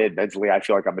dialed in mentally. I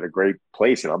feel like I'm in a great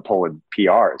place and I'm pulling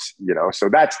PRs, so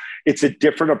it's a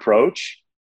different approach.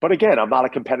 But again, I'm not a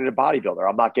competitive bodybuilder.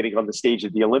 I'm not getting on the stage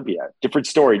at the Olympia. Different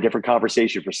story, different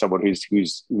conversation for someone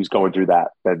who's going through that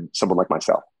than someone like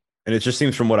myself. And it just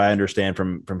seems, from what I understand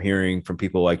from hearing from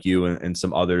people like you and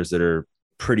some others that are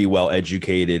pretty well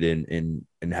educated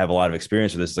and have a lot of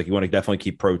experience with this, like you want to definitely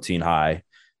keep protein high,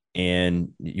 and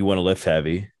you want to lift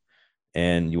heavy,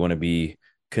 and you want to be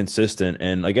consistent,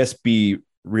 and I guess be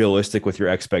realistic with your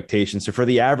expectations. So for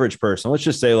the average person, let's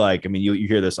just say, like, I mean, you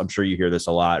hear this, I'm sure you hear this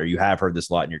a lot, or you have heard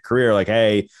this a lot in your career. Like,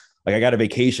 hey, like I got a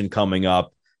vacation coming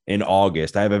up in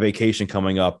August. I have a vacation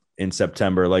coming up in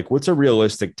September. Like, what's a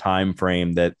realistic time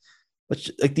frame that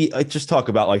let's just talk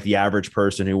about like the average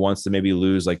person who wants to maybe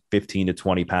lose like 15 to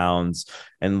 20 pounds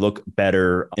and look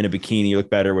better in a bikini, look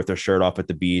better with their shirt off at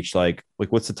the beach. Like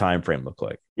what's the time frame look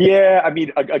like? Yeah, I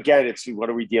mean, again, it's what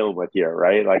are we dealing with here,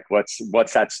 right? Like,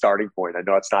 what's that starting point? I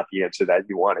know it's not the answer that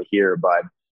you want to hear, but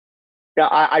yeah,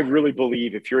 I really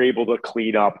believe if you're able to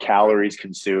clean up calories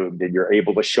consumed and you're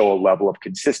able to show a level of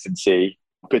consistency,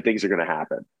 good things are going to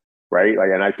happen, right?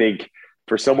 Like, and I think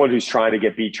for someone who's trying to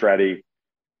get beach ready,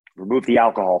 remove the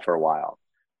alcohol for a while,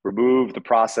 remove the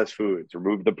processed foods,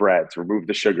 remove the breads, remove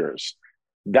the sugars.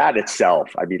 That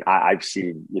itself, I mean, I've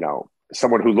seen,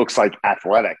 someone who looks like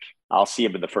athletic, I'll see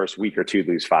him in the first week or two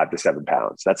lose 5 to 7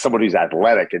 pounds. That's someone who's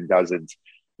athletic and doesn't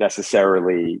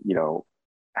necessarily,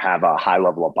 have a high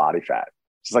level of body fat.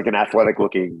 It's like an athletic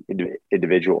looking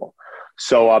individual.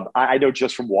 So I know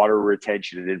just from water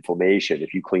retention and inflammation,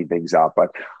 if you clean things up, but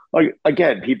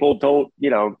again, people don't,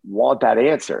 want that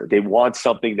answer. They want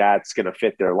something that's going to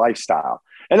fit their lifestyle,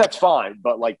 and that's fine.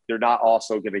 But like, they're not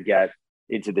also going to get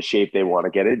into the shape they want to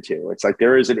get into. It's like,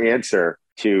 there is an answer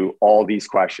to all these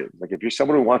questions. Like, if you're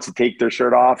someone who wants to take their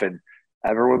shirt off and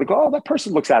everyone will go, oh, that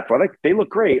person looks athletic, they look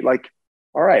great. Like,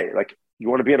 all right, like, you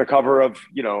want to be on a cover of,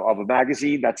 of a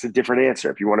magazine, that's a different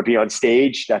answer. If you want to be on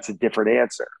stage, that's a different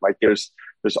answer. Like, there's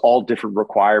all different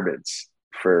requirements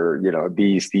for,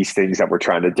 these things that we're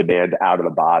trying to demand out of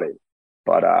the body.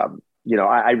 But,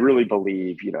 I really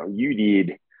believe, you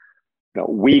need,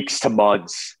 weeks to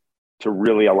months to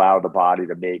really allow the body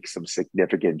to make some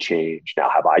significant change.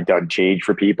 Now, have I done change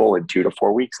for people in 2 to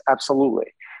 4 weeks?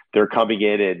 Absolutely. They're coming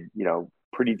in,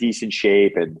 pretty decent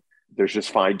shape, and there's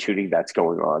just fine tuning that's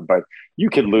going on, but you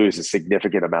can lose a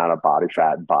significant amount of body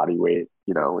fat and body weight,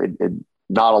 in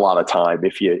not a lot of time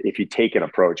if you take an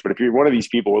approach. But if you're one of these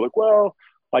people who are like, well,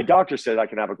 my doctor said I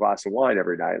can have a glass of wine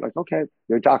every night. Like, okay,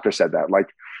 your doctor said that. Like,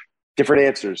 different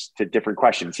answers to different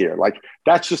questions here. Like,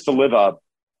 that's just to live a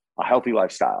healthy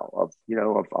lifestyle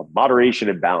of moderation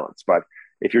and balance. But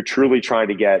if you're truly trying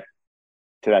to get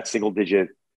to that single digit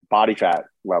body fat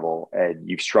level and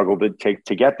you've struggled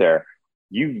to get there,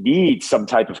 you need some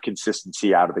type of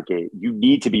consistency out of the gate. You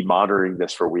need to be monitoring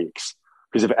this for weeks,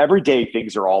 because if every day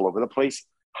things are all over the place,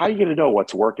 how are you going to know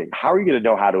what's working? How are you going to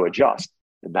know how to adjust?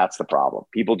 And that's the problem.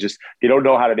 People they don't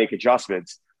know how to make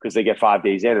adjustments because they get 5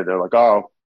 days in and they're like, I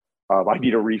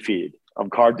need a refeed. I'm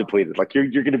carb depleted. Like, you're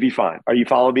going to be fine. Are you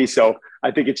following me? So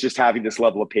I think it's just having this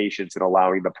level of patience and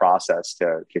allowing the process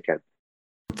to kick in.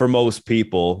 For most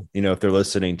people, if they're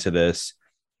listening to this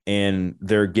and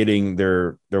they're getting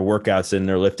their workouts in,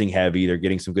 they're lifting heavy, they're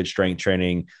getting some good strength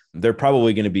training, they're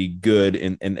probably going to be good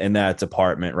in that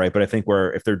department, right? But I think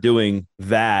if they're doing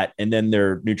that and then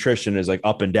their nutrition is like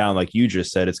up and down, like you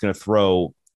just said, it's going to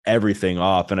throw everything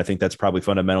off. And I think that's probably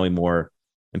fundamentally more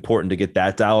important to get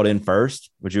that dialed in first.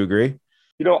 Would you agree?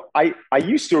 I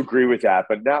used to agree with that,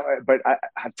 but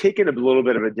I've taken a little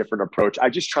bit of a different approach. I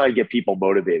just try and get people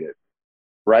motivated,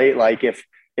 right? Like, if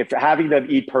having them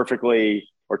eat perfectly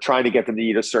or trying to get them to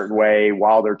eat a certain way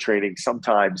while they're training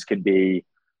sometimes can be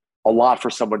a lot for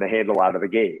someone to handle out of the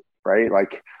gate, right?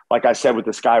 Like I said with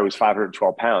this guy who was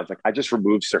 512 pounds, like, I just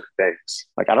removed certain things.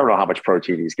 Like, I don't know how much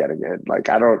protein he's getting in. Like,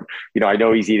 I don't, I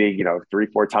know he's eating,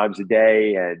 3-4 times a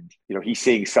day, and, he's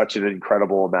seeing such an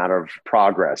incredible amount of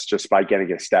progress just by getting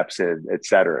his steps in, et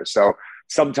cetera. So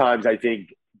sometimes I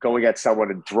think going at someone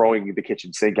and throwing the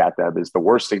kitchen sink at them is the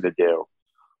worst thing to do.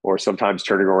 Or sometimes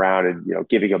turning around and,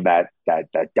 giving them that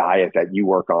diet that you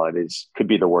work on could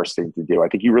be the worst thing to do. I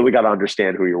think you really got to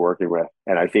understand who you're working with.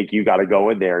 And I think you got to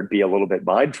go in there and be a little bit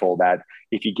mindful that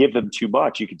if you give them too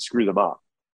much, you can screw them up.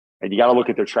 And you got to look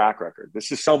at their track record.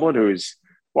 This is someone who's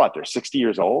they're 60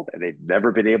 years old and they've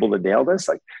never been able to nail this.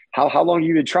 Like, how long have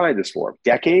you been trying this for?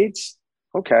 Decades?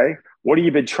 Okay. What have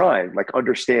you been trying? Like,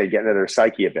 understand, get into their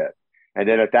psyche a bit. And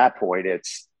then at that point,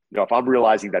 it's, if I'm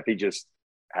realizing that they just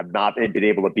have not been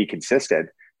able to be consistent,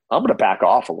 I'm going to back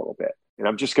off a little bit. And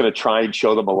I'm just going to try and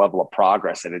show them a level of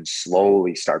progress and then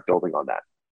slowly start building on that.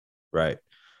 Right.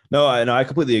 No, I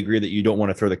completely agree that you don't want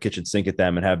to throw the kitchen sink at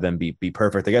them and have them be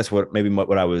perfect. I guess what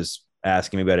I was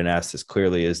asking, maybe I didn't ask this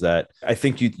clearly, is that I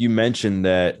think you mentioned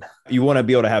that you want to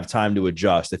be able to have time to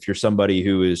adjust. If you're somebody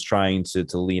who is trying to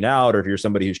lean out, or if you're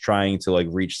somebody who's trying to like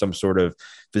reach some sort of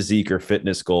physique or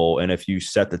fitness goal, and if you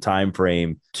set the time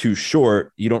frame too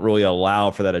short, you don't really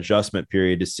allow for that adjustment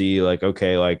period to see like,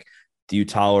 okay, like, do you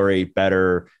tolerate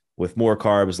better with more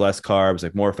carbs, less carbs,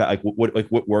 like more fat, like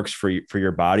what works for you, for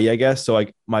your body, I guess. So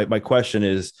like my question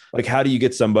is like, how do you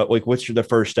get somebody, like, what's the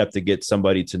first step to get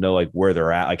somebody to know like where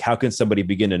they're at? Like, how can somebody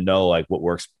begin to know like what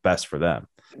works best for them?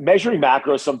 Measuring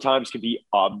macros sometimes can be,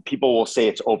 people will say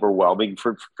it's overwhelming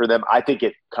for them. I think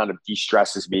it kind of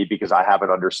de-stresses me because I have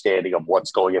an understanding of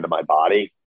what's going into my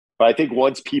body. But I think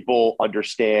once people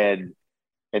understand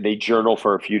and they journal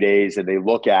for a few days and they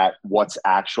look at what's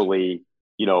actually,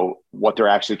 what they're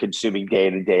actually consuming day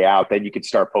in and day out, then you can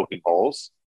start poking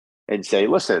holes and say,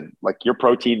 listen, like your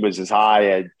protein was as high,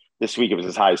 and this week it was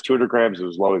as high as 200 grams, it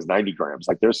was as low as 90 grams.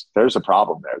 Like there's a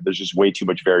problem there. There's just way too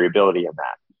much variability in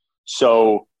that.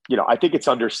 So, I think it's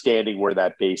understanding where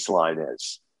that baseline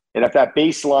is. And if that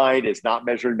baseline is not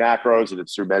measuring macros and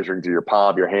it's through measuring through your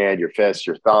palm, your hand, your fist,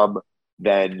 your thumb,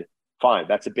 then fine,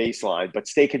 that's a baseline, but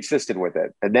stay consistent with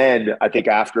it. And then I think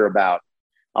I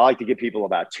like to give people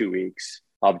about 2 weeks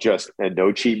of and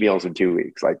no cheat meals in 2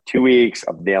 weeks, like 2 weeks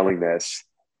of nailing this,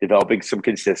 developing some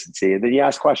consistency. And then you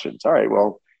ask questions. All right,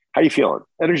 well, how you feeling?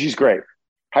 Energy's great.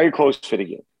 How are your clothes fitting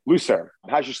you? Looser.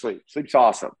 How's your sleep? Sleep's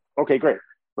awesome. Okay, great.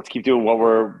 Let's keep doing what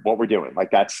we're doing. Like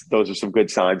those are some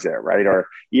good signs there, right? Or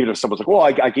even if someone's like, well,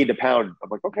 I gained a pound. I'm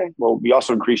like, okay, well, we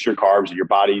also increase your carbs and your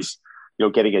body's,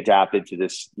 getting adapted to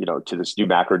this, to this new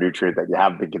macronutrient that you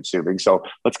haven't been consuming. So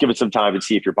let's give it some time and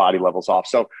see if your body levels off.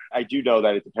 So I do know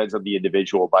that it depends on the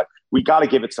individual, but we got to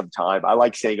give it some time. I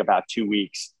like saying about 2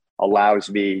 weeks allows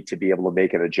me to be able to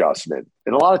make an adjustment.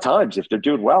 And a lot of times if they're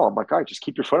doing well, I'm like, all right, just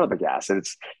keep your foot on the gas. And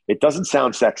it doesn't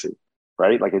sound sexy,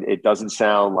 right? Like it doesn't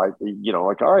sound like,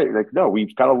 like, all right, like, no,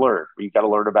 we've got to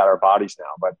learn about our bodies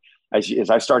now. But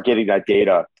as I start getting that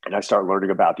data and I start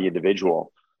learning about the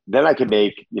individual, then I can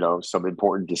make, some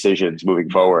important decisions moving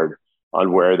forward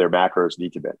on where their macros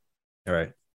need to be. All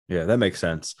right. Yeah, that makes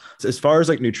sense. So as far as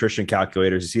like nutrition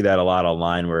calculators, you see that a lot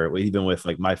online, where even with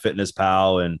like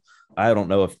MyFitnessPal, and I don't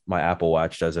know if my Apple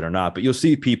Watch does it or not, but you'll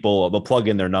see people, they'll plug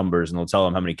in their numbers and they'll tell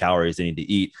them how many calories they need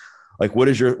to eat. Like, what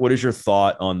is your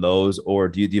thought on those? Or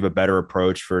do you have a better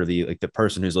approach for the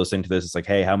person who's listening to this? It's like,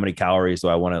 hey, how many calories do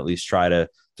I want to at least try to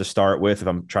start with if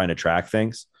I'm trying to track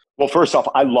things? Well, first off,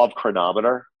 I love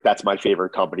Chronometer. That's my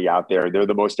favorite company out there. They're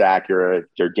the most accurate.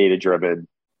 They're data driven,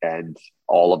 and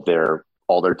all their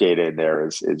data in there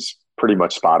is pretty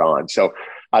much spot on. So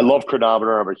I love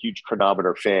Chronometer. I'm a huge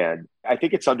Chronometer fan. I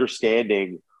think it's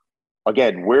understanding,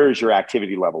 again, where is your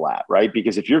activity level at, right?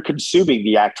 Because if you're consuming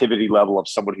the activity level of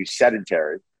someone who's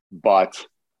sedentary, but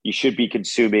you should be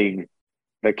consuming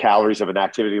the calories of an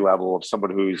activity level of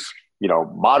someone who's,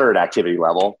 moderate activity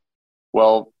level,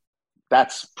 well,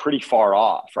 that's pretty far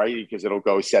off, right? Because it'll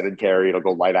go sedentary, it'll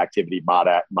go light activity,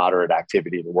 moderate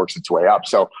activity, and it works its way up.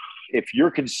 So if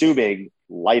you're consuming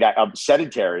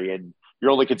sedentary and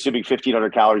you're only consuming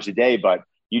 1,500 calories a day, but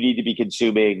you need to be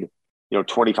consuming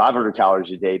 2,500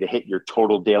 calories a day to hit your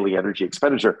total daily energy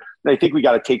expenditure, then I think we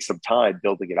got to take some time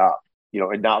building it up,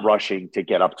 and not rushing to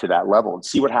get up to that level and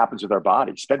see what happens with our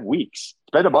body. Spend weeks,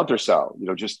 spend a month or so,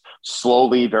 just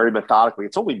slowly, very methodically.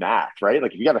 It's only math, right?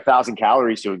 Like if you got 1,000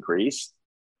 calories to increase,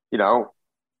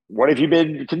 what have you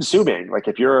been consuming? Like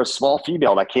if you're a small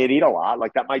female that can't eat a lot,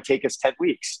 like that might take us 10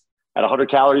 weeks at 100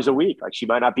 calories a week. Like she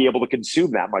might not be able to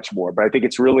consume that much more, but I think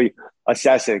it's really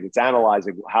assessing, it's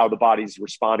analyzing how the body's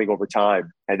responding over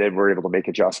time. And then we're able to make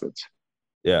adjustments.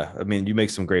 Yeah. I mean, you make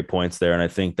some great points there. And I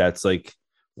think that's like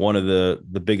one of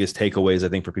the biggest takeaways, I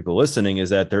think, for people listening, is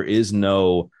that there is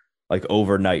no like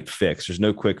overnight fix. There's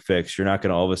no quick fix. You're not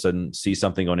going to all of a sudden see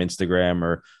something on Instagram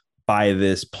or buy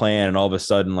this plan and all of a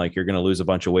sudden like you're going to lose a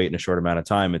bunch of weight in a short amount of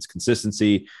time. It's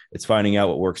consistency. It's finding out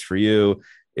what works for you.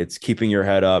 It's keeping your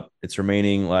head up. It's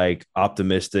remaining like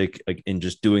optimistic, like in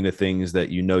just doing the things that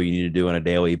you need to do on a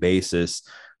daily basis.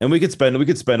 And we could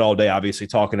spend all day obviously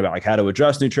talking about like how to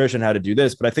adjust nutrition, how to do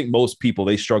this. But I think most people,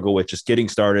 they struggle with just getting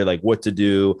started, like what to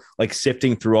do, like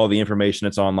sifting through all the information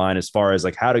that's online as far as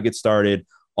like how to get started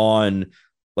on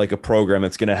like a program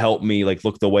that's going to help me like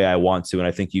look the way I want to. And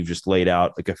I think you've just laid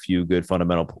out like a few good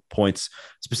fundamental points,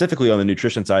 specifically on the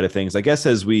nutrition side of things. I guess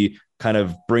as we kind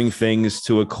of bring things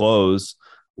to a close,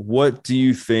 what do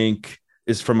you think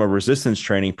is, from a resistance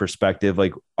training perspective,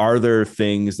 like, are there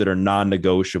things that are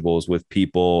non-negotiables with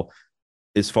people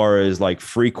as far as like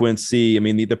frequency? I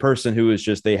mean, the person who is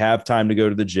just, they have time to go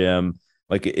to the gym,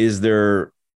 Like, is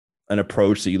there an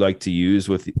approach that you like to use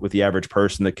with the average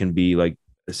person that can be like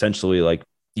essentially like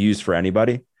used for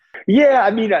anybody? Yeah,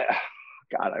 I mean,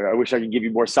 God, I wish I could give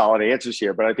you more solid answers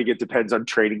here, but I think it depends on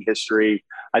training history.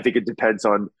 I think it depends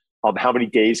on how many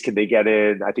days can they get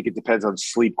in. I think it depends on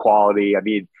sleep quality. I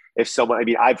mean, if someone, I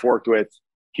mean, I've worked with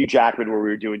Hugh Jackman where we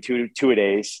were doing two a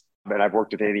days, and I've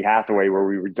worked with Andy Hathaway where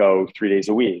we would go 3 days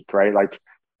a week, right? Like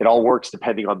it all works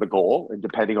depending on the goal and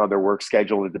depending on their work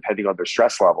schedule and depending on their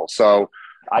stress level. So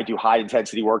I do high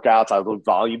intensity workouts. I do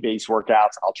volume based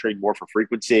workouts. I'll train more for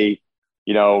frequency,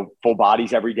 full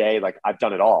bodies every day. Like I've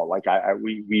done it all. Like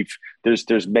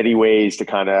there's many ways to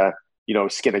kind of,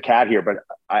 skin a cat here. But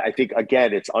I think,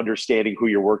 again, it's understanding who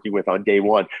you're working with on day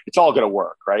one. It's all going to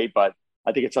work, right? But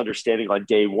I think it's understanding on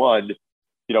day one,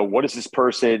 what is this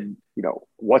person,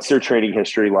 what's their training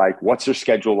history like? What's their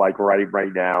schedule like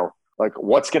right now? Like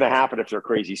what's going to happen if they're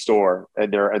crazy store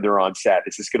and they're on set?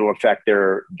 Is this going to affect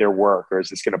their work, or is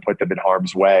this going to put them in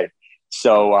harm's way?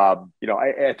 So, I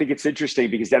think it's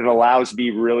interesting because then it allows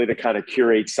me really to kind of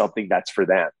curate something that's for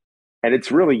them. And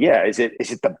it's really, yeah, is it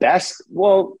the best?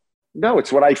 Well, no,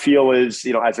 it's what I feel is,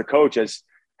 as a coach, as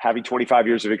having 25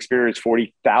 years of experience,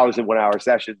 40,000 1-hour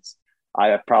sessions, I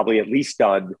have probably at least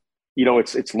done,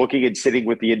 it's looking and sitting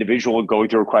with the individual and going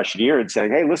through a questionnaire and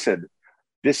saying, hey, listen,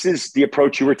 this is the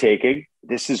approach you were taking.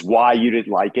 This is why you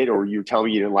didn't like it, or you're telling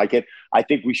me you didn't like it. I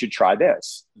think we should try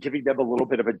this, giving them a little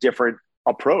bit of a different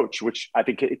approach, which I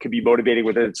think it can be motivating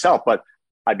within itself. But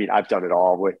I mean, I've done it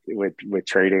all with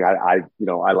training. I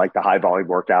like the high volume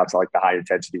workouts. I like the high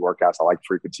intensity workouts. I like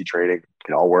frequency training.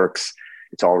 It all works.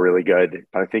 It's all really good.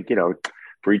 But I think,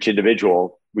 for each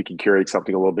individual, we can curate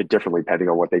something a little bit differently depending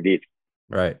on what they need.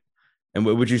 Right. And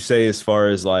what would you say as far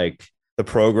as like the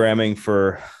programming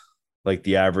for like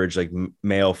the average like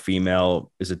male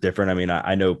female, is it different? I mean,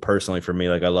 I know personally for me,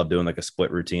 like I love doing like a split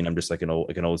routine. I'm just like an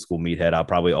old school meathead. I'll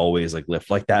probably always like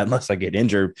lift like that unless I get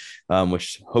injured,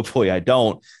 which hopefully I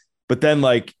don't. But then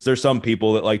like there's some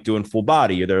people that like doing full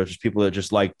body, or there's just people that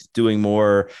just like doing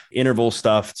more interval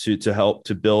stuff to help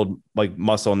to build like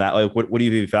muscle and that. Like what have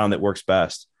you found that works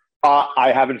best?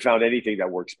 I haven't found anything that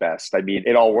works best. I mean,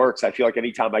 it all works. I feel like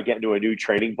anytime I get into a new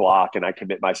training block and I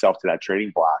commit myself to that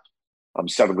training block, I'm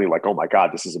suddenly like, oh my God,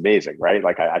 this is amazing, right?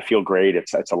 Like I feel great.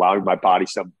 It's allowing my body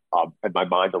some and my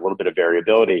mind a little bit of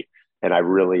variability, and I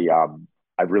really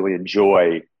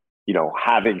enjoy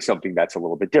having something that's a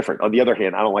little bit different. On the other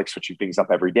hand, I don't like switching things up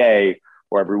every day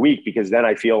or every week because then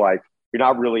I feel like you're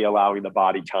not really allowing the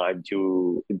body time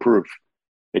to improve.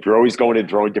 If you're always going and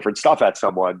throwing different stuff at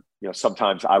someone,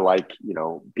 sometimes I like,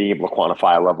 being able to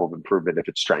quantify a level of improvement if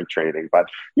it's strength training. But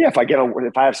yeah, if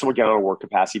I have someone get on a work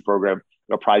capacity program,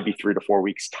 it'll probably be 3 to 4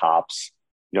 weeks tops.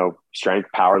 Strength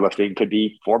powerlifting could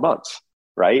be 4 months,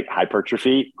 right?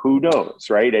 Hypertrophy, who knows,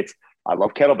 right? I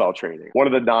love kettlebell training. One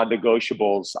of the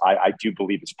non-negotiables I do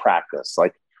believe is practice.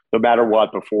 Like no matter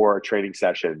what, before a training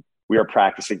session, we are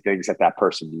practicing things that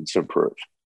person needs to improve,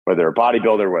 whether they're a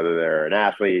bodybuilder, whether they're an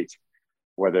athlete,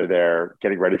 whether they're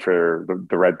getting ready for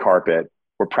the red carpet.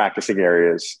 We're practicing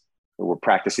areas, we're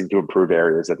practicing to improve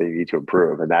areas that they need to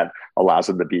improve. And that allows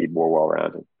them to be more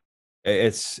well-rounded.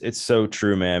 It's so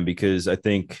true, man, because I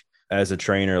think as a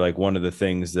trainer, like one of the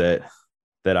things that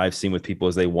I've seen with people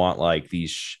is they want like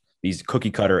these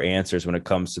cookie cutter answers when it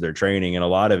comes to their training. And a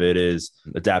lot of it is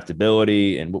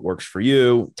adaptability and what works for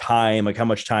you, time, like how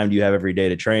much time do you have every day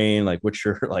to train? Like what's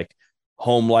your like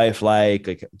home life like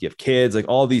do you have kids? Like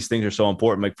all these things are so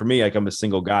important. Like for me, like I'm a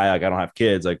single guy, like I don't have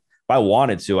kids. Like if I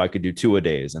wanted to, I could do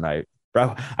 2-a-days, and I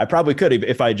probably could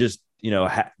if I just,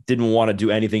 didn't want to do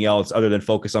anything else other than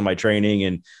focus on my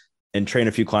training and train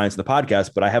a few clients in the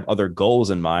podcast. But I have other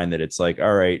goals in mind that it's like,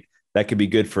 all right, that could be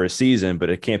good for a season, but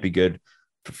it can't be good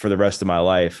for the rest of my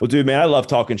life. Well, dude, man, I love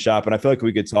talking shop, and I feel like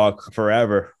we could talk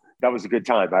forever. That was a good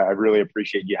time. I really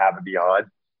appreciate you having me on.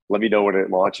 Let me know when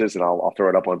it launches and I'll throw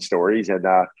it up on stories. And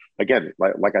again,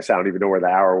 like I said, I don't even know where the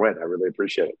hour went. I really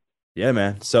appreciate it. Yeah,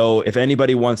 man. So if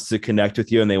anybody wants to connect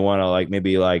with you and they want to like,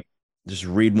 maybe like just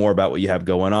read more about what you have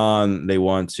going on, they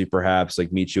want to perhaps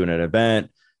like meet you in an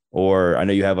event, or I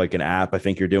know you have like an app I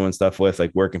think you're doing stuff with,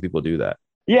 like where can people do that?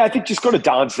 Yeah, I think just go to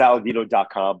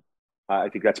donsaladino.com. I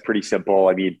think that's pretty simple.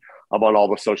 I mean, I'm on all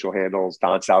the social handles,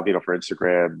 Don Saladino for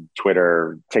Instagram,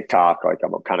 Twitter, TikTok. Like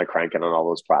I'm kind of cranking on all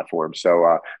those platforms.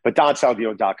 So, but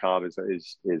donsaladino.com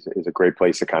is a great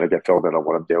place to kind of get filled in on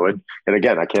what I'm doing. And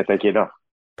again, I can't thank you enough.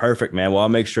 Perfect, man. Well, I'll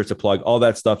make sure to plug all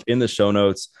that stuff in the show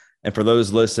notes. And for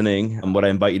those listening, what I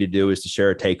invite you to do is to share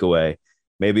a takeaway.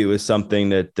 Maybe it was something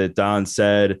that Don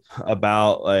said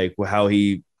about like how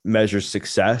he measures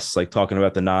success, like talking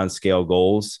about the non-scale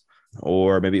goals.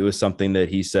 or maybe it was something that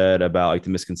he said about like the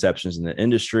misconceptions in the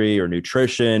industry or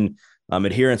nutrition,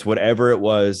 adherence, whatever it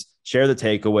was. Share the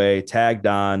takeaway, tag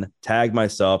Don, tag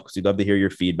myself, because we'd love to hear your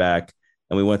feedback.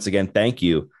 And we once again thank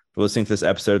you for listening to this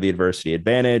episode of The Adversity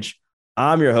Advantage.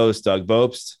 I'm your host, Doug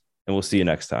Bopst, and we'll see you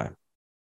next time.